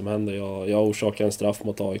är sånt som händer. Jag orsakar en straff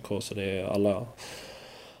mot AIK, så det är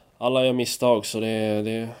alla gör misstag, så det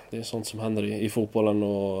är sånt som händer i fotbollen,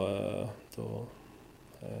 och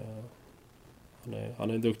han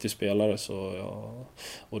är en duktig spelare,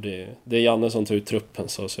 och det är Janne som tar ut truppen,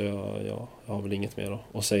 så jag har väl inget mer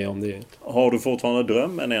att säga om det. Har du fortfarande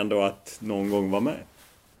drömmen ändå att någon gång vara med?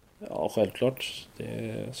 Ja, självklart. Det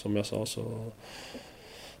är, som jag sa, så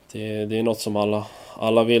det är något som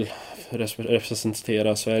alla vill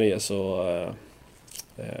representera Sverige, så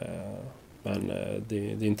men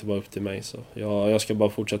det är inte bara upp till mig, så jag ska bara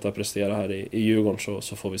fortsätta prestera här i Djurgården,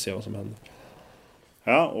 så får vi se vad som händer.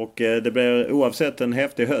 Ja, och det blir oavsett en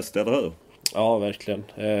häftig höst, eller hur? Ja, verkligen.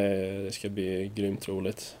 Det ska bli grymt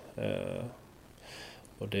roligt.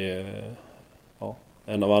 Och det ja,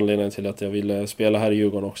 en av anledningarna till att jag ville spela här i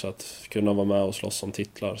Djurgården också, att kunna vara med och slåss om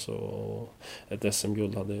titlar. Så ett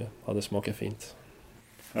SM-guld hade smakat fint.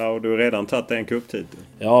 Ja, och du har redan tagit en cuptitel.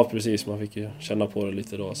 Ja, precis. Man fick ju känna på det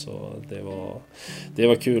lite då, så det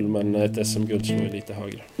var kul, men ett SM-guld slår ju lite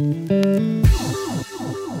högre.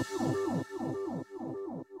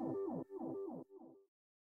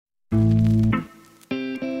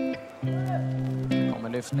 Kommer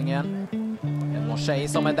lyftningen. En Moshey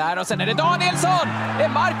som är där och sen är det Danielsson! Det är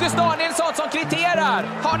Marcus Danielsson som kvitterar!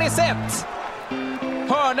 Har ni sett?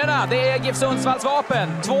 Hörnorna, det är GIF Sundsvalls vapen.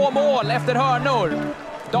 2 mål efter hörnor.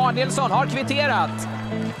 Danielsson har kvitterat.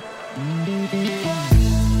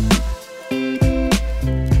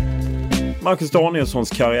 Marcus Danielssons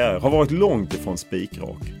karriär har varit långt ifrån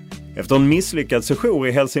spikrak. Efter en misslyckad sejour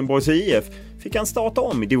i Helsingborgs IF fick han starta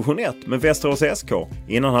om i division 1 med Västerås SK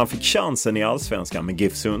innan han fick chansen i Allsvenskan med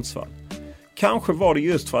GIF Sundsvall. Kanske var det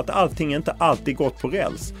just för att allting inte alltid gått på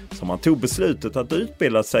räls som han tog beslutet att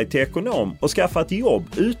utbilda sig till ekonom och skaffa ett jobb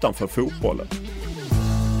utanför fotbollen.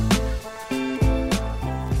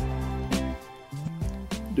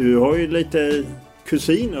 Du har ju lite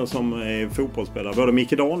kusiner som är fotbollsspelare. Både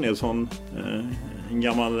Micke Danielsson, en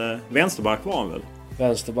gammal vänsterback var han väl?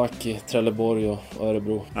 Vänsterback i Trelleborg och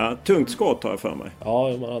Örebro. Ja, tungt skott har jag för mig.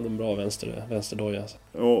 Ja, man hade en bra vänsterdoja.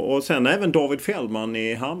 Och sen även David Feldman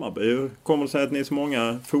i Hammarby. Hur kommer det sig att ni är så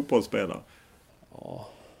många fotbollsspelare? Ja,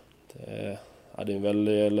 det är väl,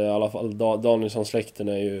 eller i alla fall Danielsson-släkten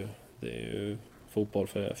det är ju fotboll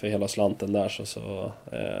för hela slanten där.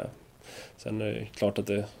 Sen är det klart att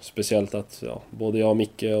det är speciellt att både jag och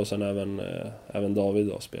Micke och sen även David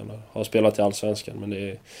då har spelat i Allsvenskan, men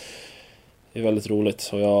det är väldigt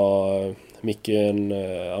roligt. Och Micke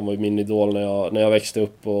han var ju min idol när jag växte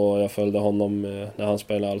upp, och jag följde honom när han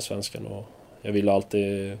spelade Allsvenskan, och jag ville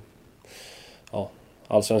alltid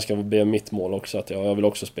Allsvenskan blev mitt mål också, att jag vill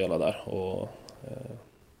också spela där.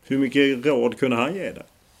 Hur mycket råd kunde han ge dig?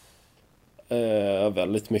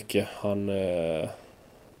 Väldigt mycket. Han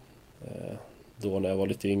då när jag var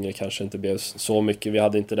lite yngre kanske inte blev så mycket. Vi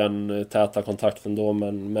hade inte den täta kontakten då,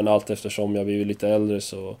 men allt eftersom jag blivit lite äldre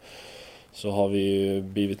så har vi ju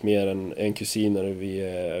blivit mer än kusiner. Vi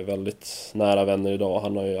är väldigt nära vänner idag.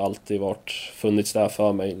 Han har ju alltid funnits där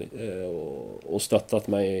för mig och stöttat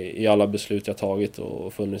mig i alla beslut jag tagit,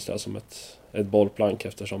 och funnits där som ett bollplank,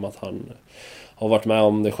 eftersom att han har varit med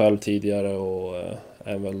om det själv tidigare och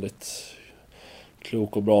är en väldigt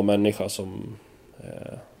klok och bra människa som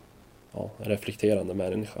en reflekterande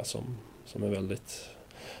människa som är väldigt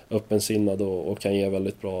öppensinnad och kan ge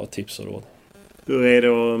väldigt bra tips och råd. Hur är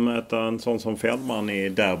det att möta en sån som Feldman i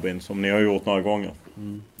derbyn som ni har gjort några gånger?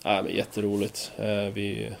 Men jätteroligt.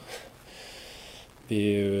 Vi är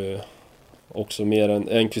ju också mer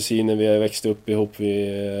än kusiner. Vi har växt upp ihop. Vi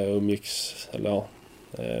umgicks,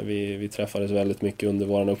 vi träffades väldigt mycket under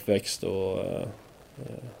vår uppväxt och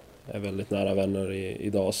är väldigt nära vänner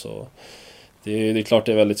idag, så det är klart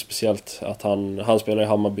det är väldigt speciellt att han spelar i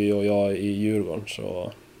Hammarby och jag i Djurgården,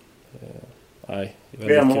 så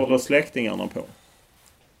Vem håller släktingarna på?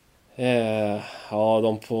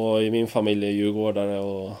 I min familj är djurgårdare,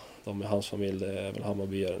 och de i hans familj det är väl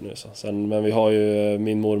Hammarbyare nu. Men vi har ju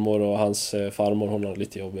min mormor och hans farmor, hon har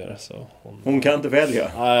lite jobbigare. Så hon kan inte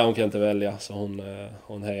välja? Nej, hon kan inte välja, så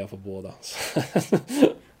hon hejar på båda.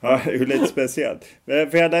 Ja, det är ju lite speciellt.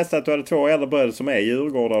 För jag läste att du hade 2 äldre bröder som är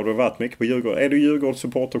djurgårdare, och du har varit mycket på Djurgården. Är du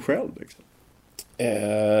Djurgårdssupporter själv liksom?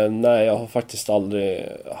 Nej, jag har faktiskt aldrig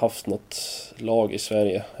haft något lag i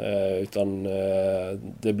Sverige, utan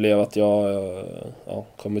det blev att jag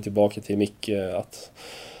kom tillbaka till Micke, att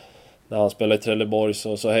när han spelade i Trelleborg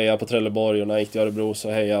så hejade jag på Trelleborg, och när jag gick till Örebro så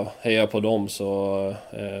hejade jag på dem,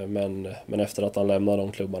 men efter att han lämnade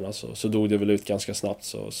de klubbarna så dog det väl ut ganska snabbt,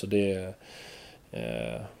 så det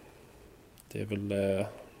är väl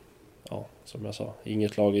som jag sa,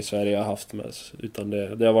 inget lag i Sverige jag har haft med, utan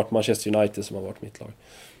det har varit Manchester United som har varit mitt lag.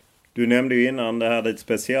 Du nämnde ju innan det här lite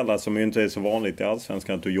speciella som ju inte är så vanligt i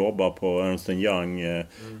Allsvenskan, att du jobbar på Ernst & Young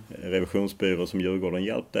revisionsbyrå som Djurgården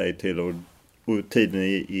hjälpt dig till, och tiden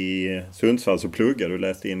i Sundsvall så pluggade du,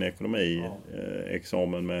 läste in ekonomi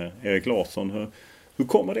examen med Erik Larsson. Hur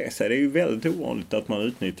kommer det sig? Det är ju väldigt ovanligt att man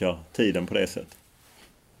utnyttjar tiden på det sättet.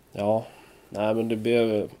 Ja, nej men det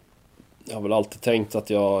blev... Jag har väl alltid tänkt att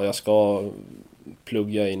jag ska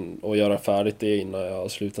plugga in och göra färdigt det innan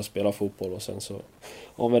jag slutar spela fotboll, och sen så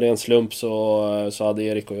om det är en slump så hade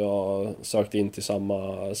Erik och jag sökt in till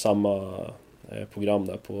samma program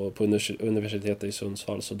där på universitetet i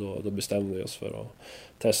Sundsvall, så då bestämde vi oss för att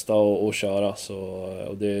testa och köra,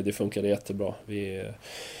 och det funkade jättebra.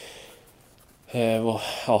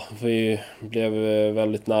 Vi blev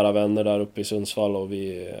väldigt nära vänner där uppe i Sundsvall och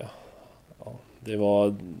det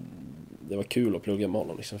var kul att plugga med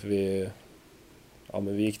honom liksom, för vi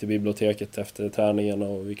gick till biblioteket efter träningen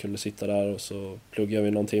och vi kunde sitta där och så pluggade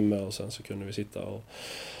vi någon timme och sen så kunde vi sitta och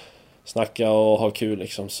snacka och ha kul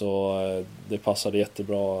liksom, så det passade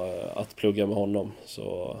jättebra att plugga med honom.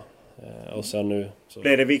 Så, och sen nu så...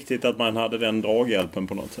 Blev det viktigt att man hade den draghjälpen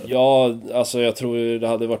på något sätt? Ja, alltså jag tror det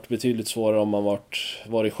hade varit betydligt svårare om man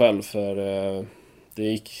varit själv, för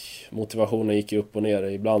motivationen gick ju upp och ner.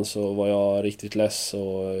 Ibland så var jag riktigt less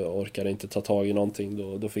och orkade inte ta tag i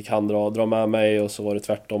någonting. Då fick han dra med mig, och så var det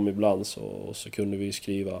tvärtom ibland, och så kunde vi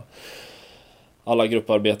skriva alla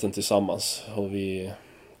grupparbeten tillsammans. Och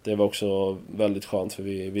det var också väldigt skönt, för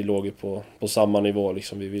vi låg ju på samma nivå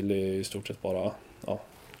liksom. Vi ville i stort sett bara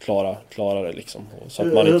klara det liksom. Så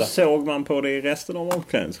att hur såg man på det i resten av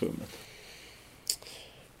omklädningsrummet?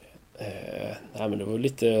 Nej, men det var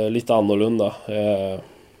lite annorlunda.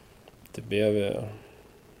 Det blev...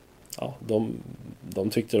 de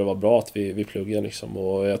tyckte det var bra att vi pluggade liksom,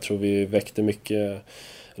 och jag tror vi väckte mycket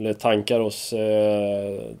tankar hos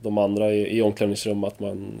de andra i omklädningsrummet, att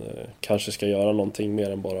man kanske ska göra någonting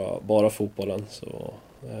mer än bara fotbollen.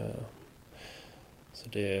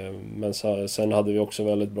 Men sen hade vi också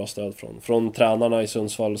väldigt bra stöd från tränarna i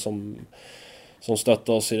Sundsvall som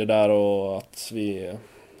stöttade oss i det där, och att vi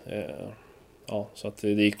så att det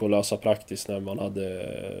gick att lösa praktiskt när man hade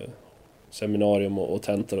seminarium och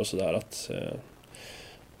tentor och sådär, att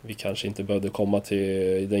vi kanske inte behövde komma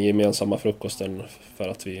till den gemensamma frukosten för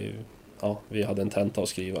att vi hade en tenta att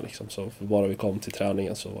skriva liksom. Så bara vi kom till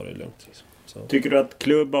träningen så var det lugnt liksom. Så. Tycker du att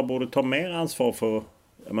klubbar borde ta mer ansvar för...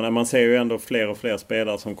 Jag menar, man ser ju ändå fler och fler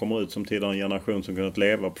spelare som kommer ut som tillhör en generation som kunnat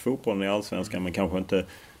leva på fotbollen i Allsvenskan, men kanske inte...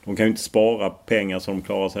 De kan ju inte spara pengar så de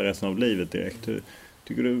klarar sig resten av livet direkt.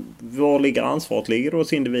 Tycker du, var ligger ansvaret? Ligger det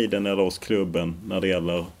hos individen eller hos klubben när det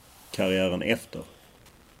gäller karriären efter?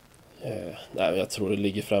 Nej, jag tror det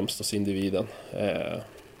ligger främst hos individen.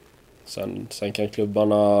 Sen kan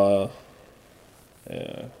klubbarna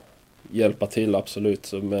hjälpa till,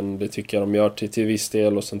 absolut. Men det tycker jag de gör till viss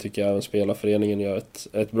del, och sen tycker jag även spelarföreningen gör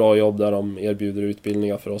ett bra jobb där de erbjuder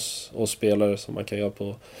utbildningar för oss spelare som man kan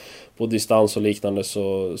göra på distans och liknande,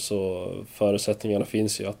 så förutsättningarna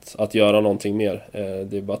finns ju att göra någonting mer.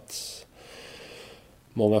 Det är bara att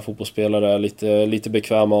många fotbollsspelare är lite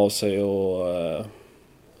bekväma av sig och...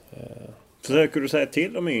 Försöker du säga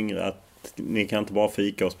till de yngre att ni kan inte bara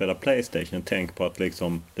fika och spela PlayStation? Tänk på att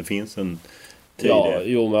liksom, det finns en tid. Ja,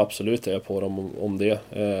 jo, men absolut är jag på dem om det.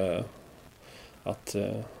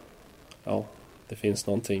 Det finns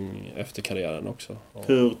någonting efter karriären också.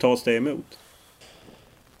 Hur tas det emot?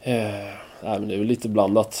 Men det är väl lite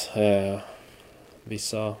blandat.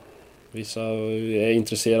 Vissa är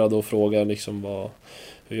intresserade och frågar liksom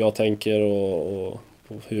hur jag tänker och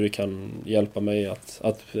hur det kan hjälpa mig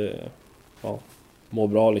att må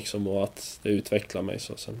bra liksom, och att det utvecklar mig.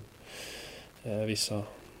 Så sen vissa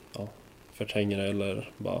förtränger det eller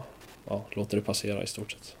bara låter det passera i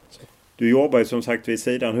stort sett. Så. Du jobbar ju som sagt vid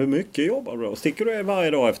sidan. Hur mycket jobbar du då? Sticker du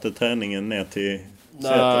varje dag efter träningen ner till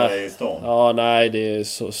Säter i stan? Ja, nej, det är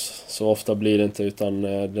så ofta blir det inte, utan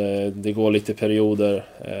det går lite perioder.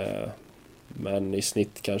 Men i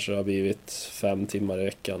snitt kanske det har blivit 5 timmar i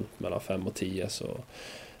veckan, mellan 5 och 10. Så,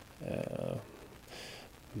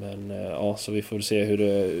 så vi får se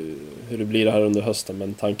hur det blir här under hösten.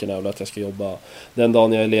 Men tanken är väl att jag ska jobba den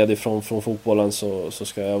dagen jag är ledig från fotbollen, så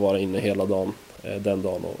ska jag vara inne hela dagen den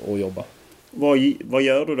dagen och jobba. Vad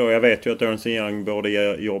gör du då? Jag vet ju att Ernst & Young både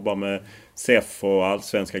jobbar med SEF och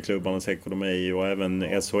allsvenska klubbarnas ekonomi och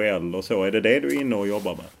även SHL och så. Är det du är inne och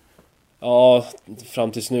jobbar med? Ja,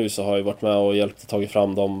 fram tills nu så har jag varit med och hjälpt att ta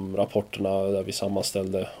fram de rapporterna där vi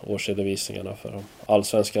sammanställde årsredovisningarna för de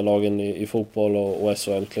allsvenska lagen i fotboll och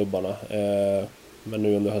SHL-klubbarna. Men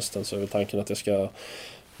nu under hösten så är tanken att jag ska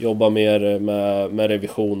jobba mer med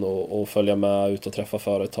revision och följa med ut och träffa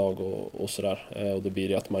företag och sådär. Och då blir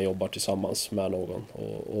det att man jobbar tillsammans med någon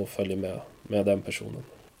och följer med den personen.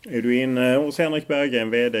 Är du inne hos Henrik Berggren,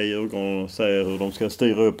 vd i Djurgården, och säger hur de ska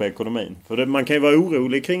styra upp ekonomin? För man kan ju vara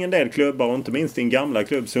orolig kring en del klubbar, och inte minst din gamla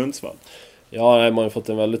klubb Sundsvall. Ja, man har fått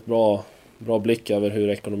en väldigt bra blick över hur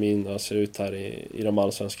ekonomin ser ut här i de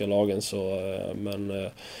allsvenska lagen. Men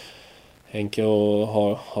Henke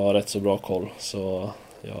har rätt så bra koll, så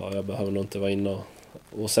jag behöver nog inte vara inne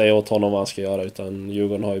och säga åt honom vad han ska göra, utan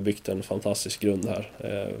Djurgården har ju byggt en fantastisk grund här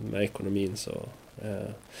med ekonomin.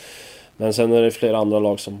 Men sen är det flera andra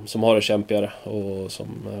lag som har det kämpigare och som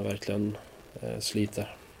verkligen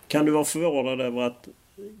sliter. Kan du vara förvånad över att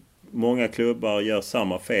många klubbar gör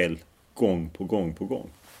samma fel gång på gång på gång?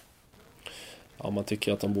 man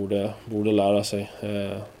tycker att de borde lära sig.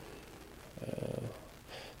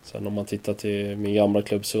 Sen om man tittar till min gamla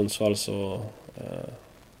klubb Sundsvall så...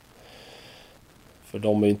 För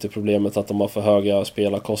de är inte problemet att de har för höga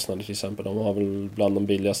spelarkostnader till exempel. De har väl bland de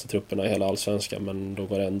billigaste trupperna i hela allsvenskan, men då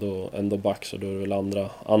går det ändå back, så då är det väl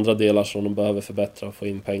andra delar som de behöver förbättra och få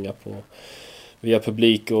in pengar på via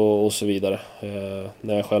publik och så vidare.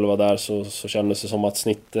 När jag själv var där så kändes det som att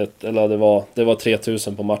snittet, eller det var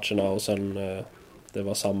 3000 på matcherna, och sen det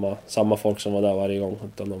var samma folk som var där varje gång,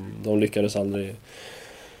 utan de lyckades aldrig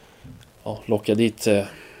locka dit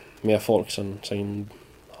mer folk. Sen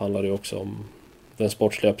handlar det också om den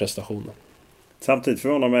sportsliga prestationen. Samtidigt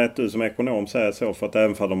förvånar mig att du som ekonom säger så, för att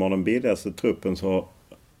även om de har den billigaste truppen så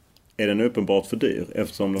är den uppenbart för dyr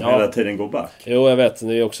eftersom de hela tiden går back. Jo, jag vet.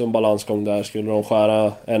 Det är också en balansgång där. Skulle de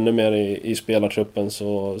skära ännu mer i spelartruppen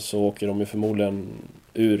så åker de ju förmodligen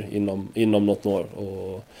ur inom något år.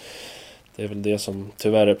 Och det är väl det som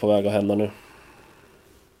tyvärr är på väg att hända nu.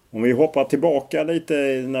 Om vi hoppar tillbaka lite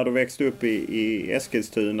när du växte upp i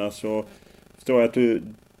Eskilstuna, så förstår jag att du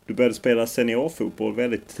började spela seniorfotboll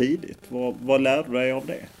väldigt tidigt. Vad lärde du dig av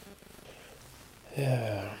det?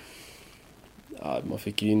 Man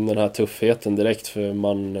fick in den här tuffheten direkt, för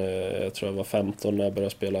jag tror jag var 15 när jag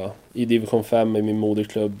började spela i division 5 i min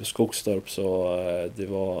moderklubb Skogstorp, så det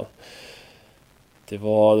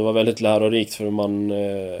var väldigt lärorikt, för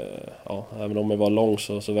även om jag var lång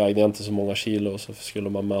så vägde jag inte så många kilo, så skulle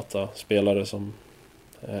man möta spelare som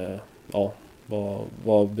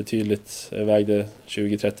var betydligt, vägde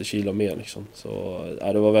 20-30 kilo mer liksom. Så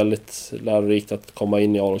det var väldigt lärorikt att komma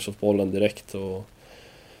in i A-lagsfotbollen direkt, och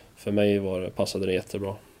för mig passade det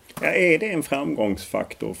jättebra. Ja, är det en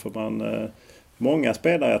framgångsfaktor? För många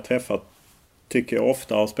spelare jag träffat tycker jag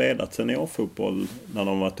ofta har spelat seniorfotboll när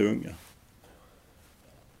de varit unga.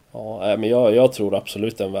 Ja, men jag tror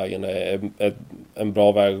absolut den vägen är en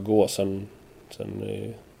bra väg att gå. Sen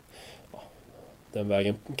den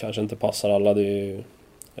vägen kanske inte passar alla, det är ju,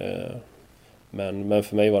 men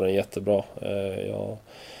för mig var den jättebra. Jag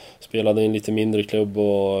spelade i en lite mindre klubb,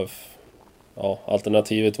 och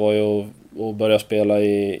alternativet var ju att börja spela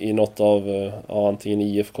i något av antingen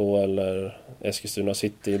IFK eller Eskilstuna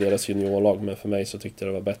City i deras juniorlag, men för mig så tyckte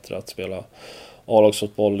jag det var bättre att spela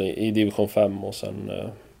A-lagsfotboll i division 5, och sen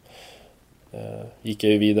gick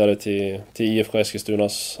jag ju vidare till IFK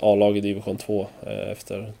Eskilstunas A-lag i division 2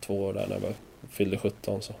 efter 2 år där när jag fyllde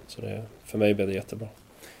 17, så det, för mig blev det jättebra.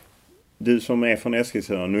 Du som är från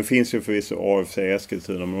Eskilstuna, nu finns ju förvisso AFC i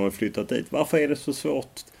Eskilstuna, men de har flyttat dit. Varför är det så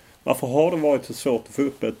svårt? Varför har det varit så svårt att få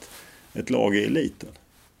upp ett lag i eliten?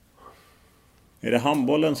 Är det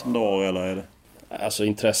handbollen som drar, eller är det? Alltså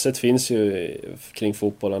intresset finns ju kring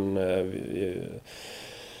fotbollen.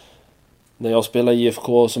 När jag spelade i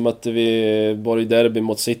IFK så mötte vi Borg Derby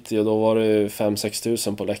mot City, och då var det 5-6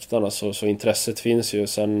 tusen på läktarna, så intresset finns ju.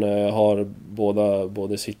 Sen har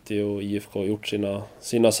både City och IFK gjort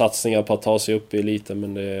sina satsningar på att ta sig upp i eliten,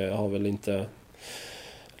 men det har väl inte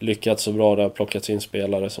lyckats så bra. Det har plockats in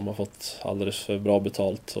spelare som har fått alldeles för bra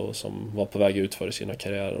betalt och som var på väg ut för sina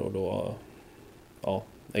karriärer, och då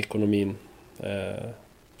ekonomin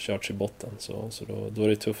kört i botten, så då är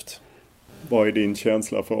det tufft. Vad är din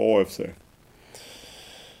känsla för AFC?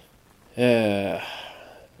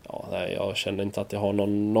 Nej, jag känner inte att jag har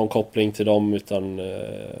någon koppling till dem, utan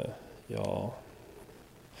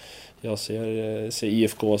jag ser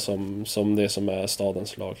IFK som det som är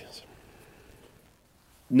stadens lag.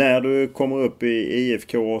 När du kommer upp i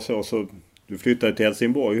IFK och så du flyttade till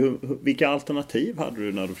Helsingborg, vilka alternativ hade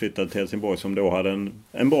du när du flyttade till Helsingborg, som då hade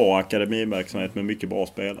en bra akademiverksamhet med mycket bra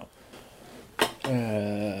spelare?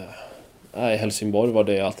 Nej, Helsingborg var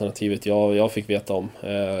det alternativet jag fick veta om.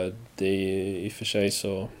 Det i och för sig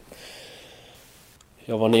så...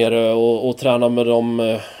 Jag var nere och tränade med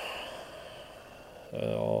dem.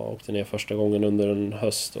 Jag åkte ner första gången under en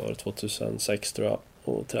höst, år 2006 tror jag.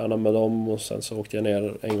 Och tränade med dem, och sen så åkte jag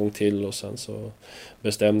ner en gång till, och sen så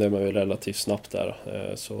bestämde jag mig relativt snabbt där.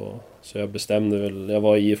 Så jag bestämde väl... Jag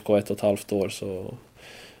var i IFK 1,5 år, så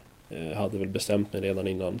hade väl bestämt mig redan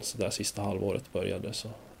innan så där sista halvåret började, så...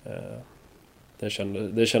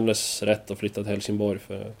 Det kändes rätt att flytta till Helsingborg,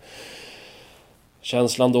 för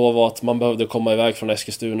känslan då var att man behövde komma iväg från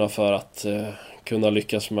Eskilstuna för att kunna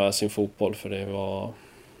lyckas med sin fotboll, för det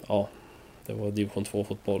var division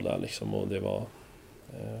 2-fotboll där liksom, och det var...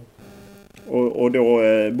 Och då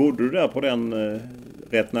bodde du där på den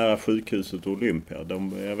rätt nära sjukhuset Olympia?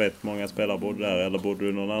 Jag vet många spelare bodde där, eller bodde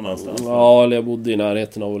du någon annanstans? Ja, eller jag bodde i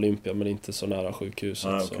närheten av Olympia, men inte så nära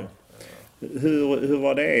sjukhuset. Okay. Så. Hur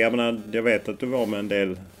var det? Jag vet att du var med en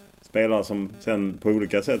del spelare som sen på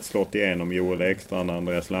olika sätt slått igenom. Joel Ekstrand,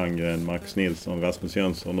 Andreas Landgren, Marcus Nilsson, Rasmus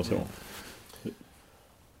Jönsson och så.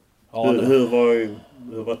 Ja,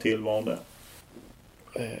 hur var tillvaron där?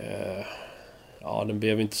 Ja, den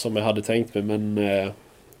blev inte som jag hade tänkt mig, men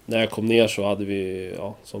när jag kom ner så hade vi,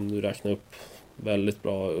 ja, som du räknade upp, väldigt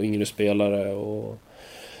bra yngre spelare och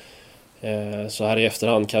så här i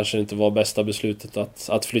efterhand kanske det inte var bästa beslutet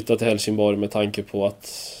att flytta till Helsingborg med tanke på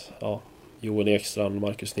att Joel Ekstrand,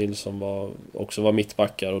 Marcus Nilsson också var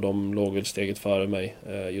mittbackar och de låg väl steget före mig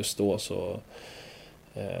just då. Så,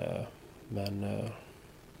 men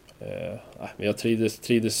jag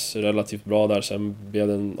trivdes relativt bra där. Sen blev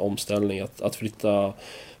det en omställning att flytta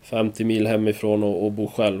 50 mil hemifrån och bo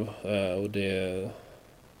själv. Och det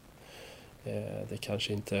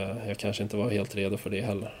kanske inte, jag kanske inte var helt redo för det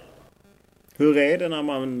heller. Hur är det när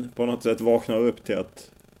man på något sätt vaknar upp till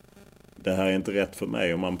att det här är inte rätt för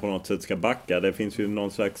mig och man på något sätt ska backa? Det finns ju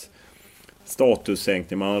någon slags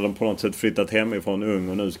statussänkning. Man har på något sätt flyttat hemifrån ung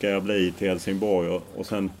och nu ska jag bli till Helsingborg och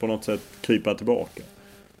sen på något sätt krypa tillbaka.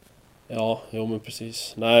 Ja, jo men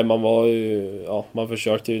precis. Nej, man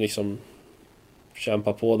försökte ju liksom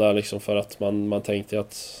kämpa på där liksom för att man tänkte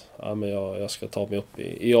att men jag ska ta mig upp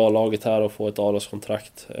i A-laget här och få ett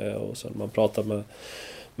A-lagskontrakt. Och sen man pratade med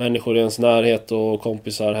människor i ens närhet och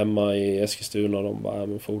kompisar hemma i Eskilstuna och de bara,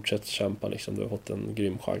 men fortsätt kämpa liksom, du har fått en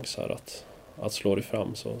grym chans här att slå dig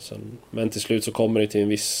fram. Så men till slut så kommer det till en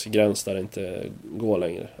viss gräns där det inte går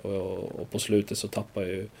längre och på slutet så tappar jag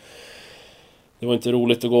ju. Det var inte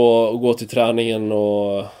roligt att gå till träningen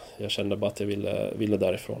och jag kände bara att jag ville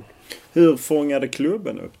därifrån. Hur fångade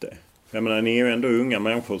klubben upp det? Jag menar, ni är ju ändå unga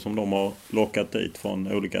människor som de har lockat dit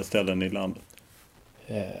från olika ställen i landet.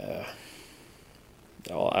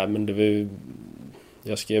 Ja, men det var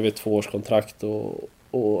jag skrev ett 2-årskontrakt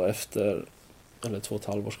och efter, eller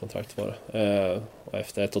 2,5-årskontrakt var det. Och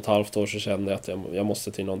efter 1,5 år så kände jag att jag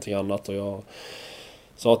måste till någonting annat och jag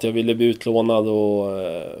sa att jag ville bli utlånad och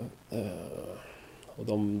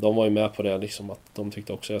de var ju med på det liksom, att de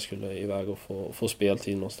tyckte också att jag skulle iväg och få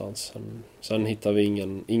speltid någonstans. Sen hittade vi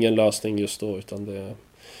ingen lösning just då, utan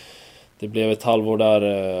det blev ett halvår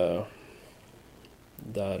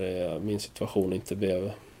där min situation inte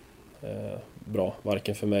blev bra,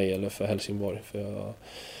 varken för mig eller för Helsingborg. För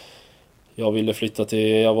jag ville flytta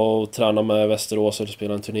jag var och tränade med Västerås och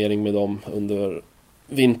spelade en turnering med dem under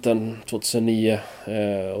vintern 2009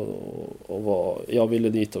 jag ville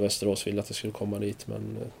dit och Västerås ville att jag skulle komma dit,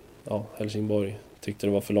 men Helsingborg tyckte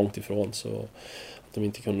det var för långt ifrån så att de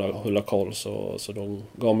inte kunde hålla koll, så de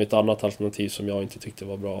gav mig ett annat alternativ som jag inte tyckte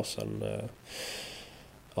var bra. Sen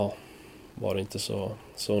var det inte så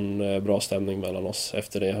en bra stämning mellan oss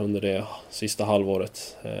efter det, under det sista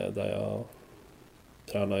halvåret där jag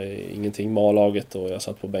tränade ingenting med A-laget och jag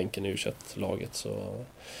satt på bänken i U21-laget, så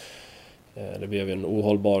det blev en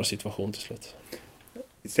ohållbar situation till slut.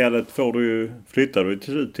 Istället flyttar du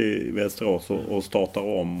till slut till Västerås och startar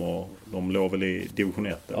om, och de låg väl i division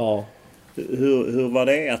 1? Ja. Hur var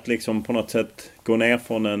det att liksom på något sätt gå ner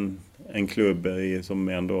från en klubb som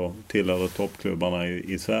ändå tillhörde toppklubbarna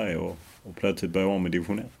i Sverige och plötsligt börja om i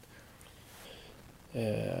division 1?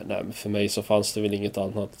 Nej, men för mig så fanns det väl inget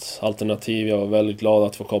annat alternativ. Jag var väldigt glad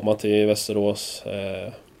att få komma till Västerås,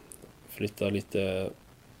 flytta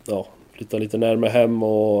lite närmare hem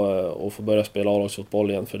och få börja spela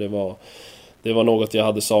A-lagsfotboll igen, för det var något jag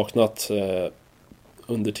hade saknat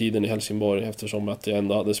under tiden i Helsingborg, eftersom att jag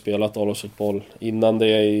ändå hade spelat A-lagsfotboll innan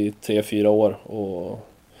det i 3-4 år och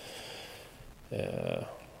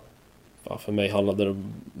för mig handlade det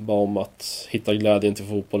bara om att hitta glädjen till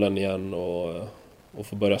fotbollen igen och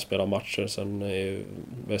få börja spela matcher. Sen är ju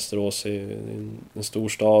Västerås en stor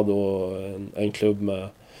stad och en klubb med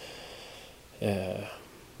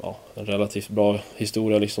en relativt bra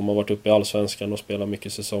historia liksom, har varit uppe i Allsvenskan och spelat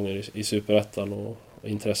mycket säsonger i Superettan och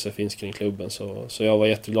intresse finns kring klubben, så jag var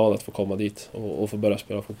jätteglad att få komma dit och få börja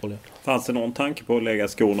spela fotboll igen. Fanns det någon tanke på att lägga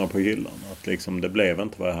skorna på hyllan? Att liksom det blev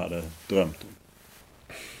inte vad jag hade drömt om?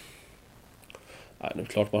 Nej, det är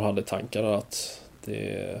klart man hade tankarna att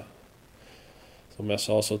det, som jag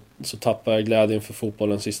sa, så tappade jag glädjen för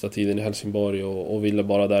fotbollen sista tiden i Helsingborg och ville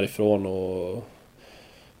bara därifrån och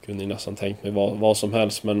kunde nästan tänkt mig vad som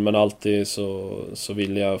helst, men alltid så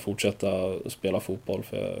ville jag fortsätta spela fotboll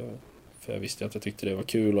för jag visste att jag tyckte det var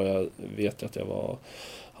kul och jag vet att jag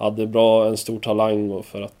hade en stor talang och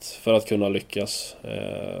för att kunna lyckas,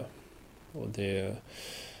 och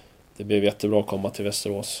det blev jättebra att komma till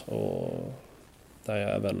Västerås, och där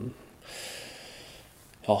jag även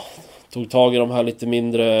tog tag i de här lite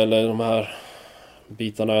mindre, eller de här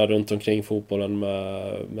bitarna runt omkring fotbollen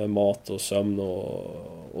med mat och sömn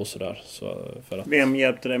och sådär. Vem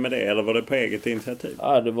hjälpte dig med det, eller var det på eget initiativ?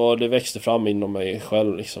 Ja, det växte fram inom mig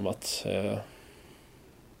själv liksom att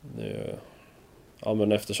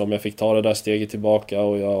men eftersom jag fick ta det där steget tillbaka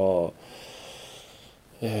och jag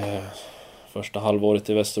första halvåret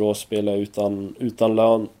i Västerås spelade utan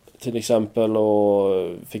lön till exempel och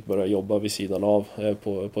fick börja jobba vid sidan av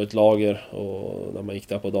på ett lager, och när man gick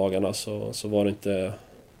där på dagarna så var det inte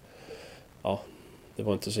det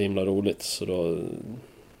var inte så himla roligt, så då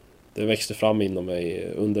det växte fram inom mig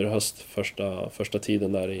under första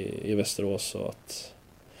tiden där i Västerås, så att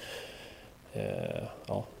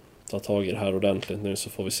ta tag i det här ordentligt nu, så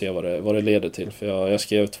får vi se vad det leder till, för jag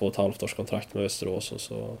skrev 2,5 års kontrakt med Västerås, och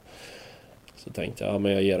så tänkte jag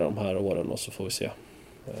men jag ger de här åren och så får vi se.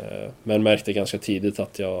 Men märkte ganska tidigt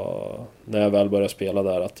att när jag väl började spela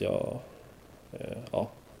där, att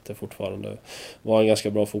det fortfarande var en ganska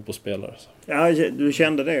bra fotbollsspelare. Ja, du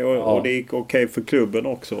kände det och det gick okej för klubben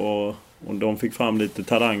också, och de fick fram lite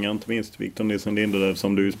talanger, inte minst Victor Nilsson Lindelöf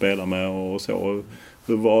som du spelar med och så.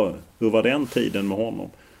 Hur var den tiden med honom?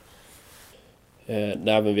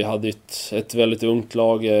 Men vi hade ett väldigt ungt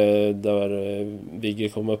lag där Vigge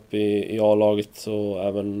kom upp i A-laget, och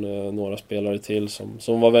även några spelare till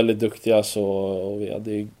som var väldigt duktiga, och vi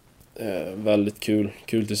hade väldigt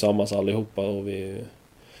kul tillsammans allihopa, och vi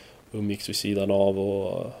umgicks vid sidan av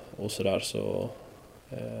och sådär, så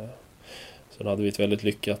sen hade vi ett väldigt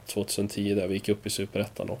lyckat 2010 där vi gick upp i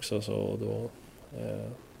Superettan också, så då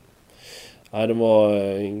det var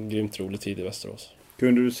en grymt rolig tid i Västerås.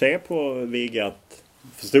 Kunde du se på Vigge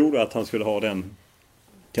förstod du att han skulle ha den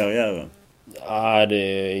karriären? Nej, det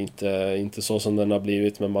är inte så som den har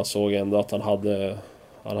blivit, men man såg ändå att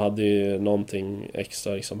han hade ju någonting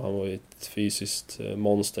extra liksom. Han var ju ett fysiskt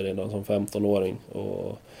monster redan som 15-åring,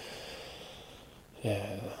 och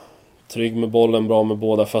trygg med bollen, bra med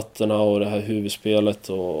båda fötterna och det här huvudspelet,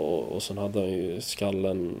 och sen hade han ju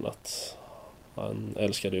skallen att han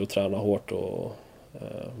älskade ju att träna hårt och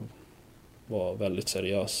var väldigt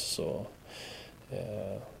seriös,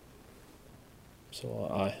 så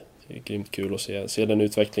det är grymt kul att se den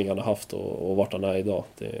utveckling han har haft och vart han är idag.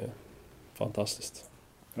 Det är fantastiskt.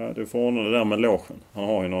 Ja, du får ordna det där med logen. Han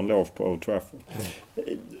har ju någon log på Old Trafford.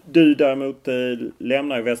 Du däremot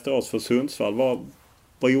lämnar i Västerås för Sundsvall.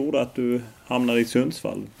 Vad gjorde att du hamnade i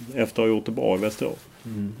Sundsvall efter att ha gjort det bra i Västerås?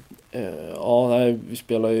 Vi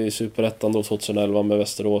spelade i Superettan då 2011 med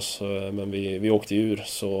Västerås, men vi åkte ur,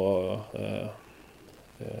 så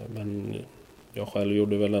men jag själv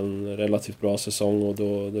gjorde väl en relativt bra säsong, och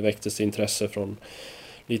då det väcktes intresse från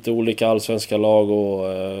lite olika allsvenska lag, och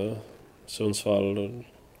Sundsvall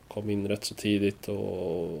kom in rätt så tidigt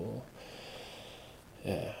och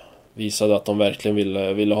visade att de verkligen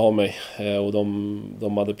ville ha mig, och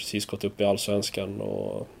de hade precis gått upp i allsvenskan,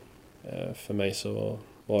 och för mig så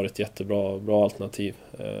var det ett jättebra alternativ.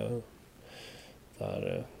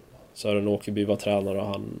 Där Sören Åkerby var tränare,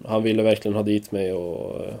 och han ville verkligen ha dit mig,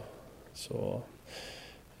 och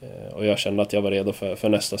jag kände att jag var redo för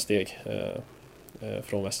nästa steg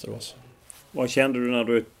från Västerås. Vad kände du när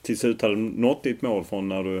du till slut hade nått ditt mål från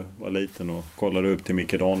när du var liten och kollade upp till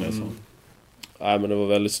Micke Danielsson? Nej, men det var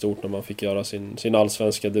väldigt stort när man fick göra sin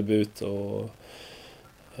allsvenska debut, och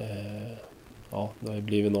det har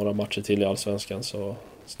blivit några matcher till i allsvenskan, så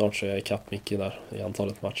snart så är jag i kapp Micke där i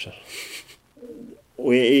antalet matcher.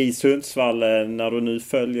 Och i Sundsvall, när du nu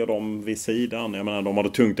följer dem vid sidan, jag menar de har det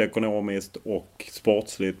tungt ekonomiskt och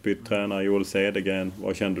sportsligt, bytt tränare Joel Cedergren.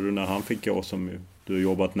 Vad kände du när han fick gå som du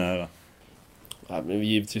jobbat nära? Ja, men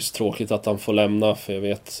givetvis tråkigt att han får lämna, för jag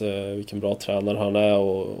vet vilken bra tränare han är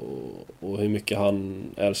och hur mycket han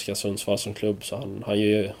älskar Sundsvall som klubb, så han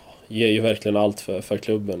ger ju verkligen allt för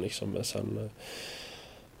klubben liksom. Men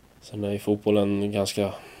sen är ju fotbollen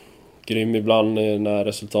ganska grym ibland när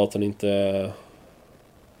resultaten inte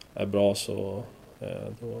är bra, så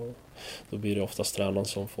då blir det oftast tränaren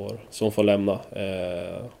som får lämna,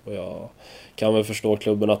 och jag kan väl förstå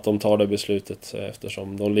klubben att de tar det beslutet,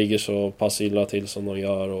 eftersom de ligger så pass illa till som de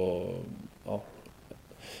gör, och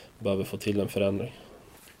behöver få till en förändring.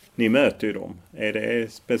 Ni möter ju dem. Är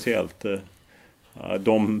det speciellt?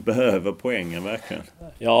 De behöver poängen verkligen.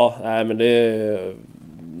 Ja, men det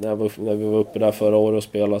när vi var uppe där förra året och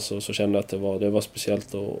spelade, så kände jag att det var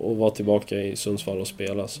speciellt att vara tillbaka i Sundsvall och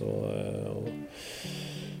spela.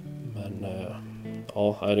 Men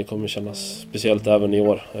det kommer kännas speciellt även i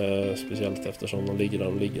år. Speciellt eftersom de ligger där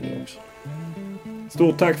de ligger nu också.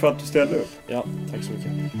 Stort tack för att du ställde upp. Ja, tack så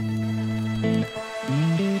mycket.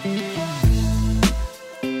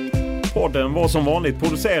 podden var som vanligt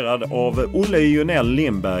producerad av Olle Jonell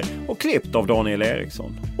Lindberg och klippt av Daniel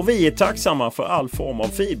Eriksson. Och vi är tacksamma för all form av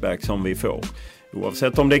feedback som vi får.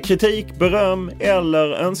 Oavsett om det är kritik, beröm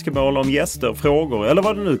eller önskemål om gäster, frågor eller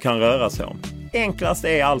vad det nu kan röra sig om. Enklast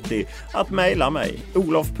är alltid att mejla mig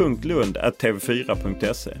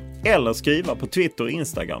olof.lund@tv4.se eller skriva på Twitter och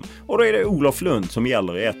Instagram, och då är det Olof Lund som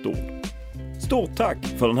gäller i ett ord. Stort tack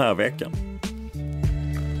för den här veckan.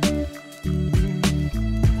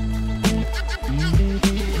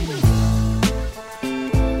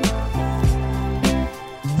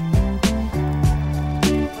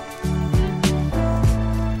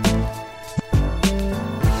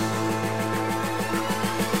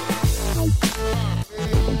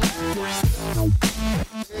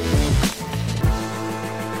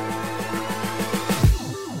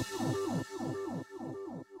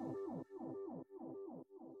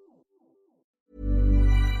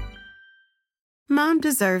 Mom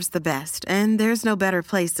deserves the best, and there's no better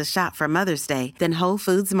place to shop for Mother's Day than Whole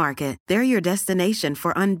Foods Market. They're your destination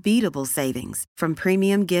for unbeatable savings, from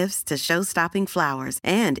premium gifts to show-stopping flowers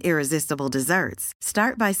and irresistible desserts.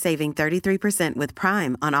 Start by saving 33% with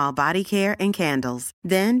Prime on all body care and candles.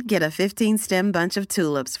 Then get a 15-stem bunch of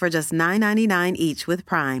tulips for just $9.99 each with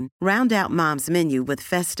Prime. Round out Mom's menu with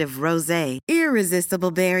festive rosé,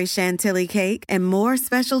 irresistible berry chantilly cake, and more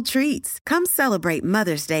special treats. Come celebrate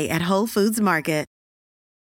Mother's Day at Whole Foods Market.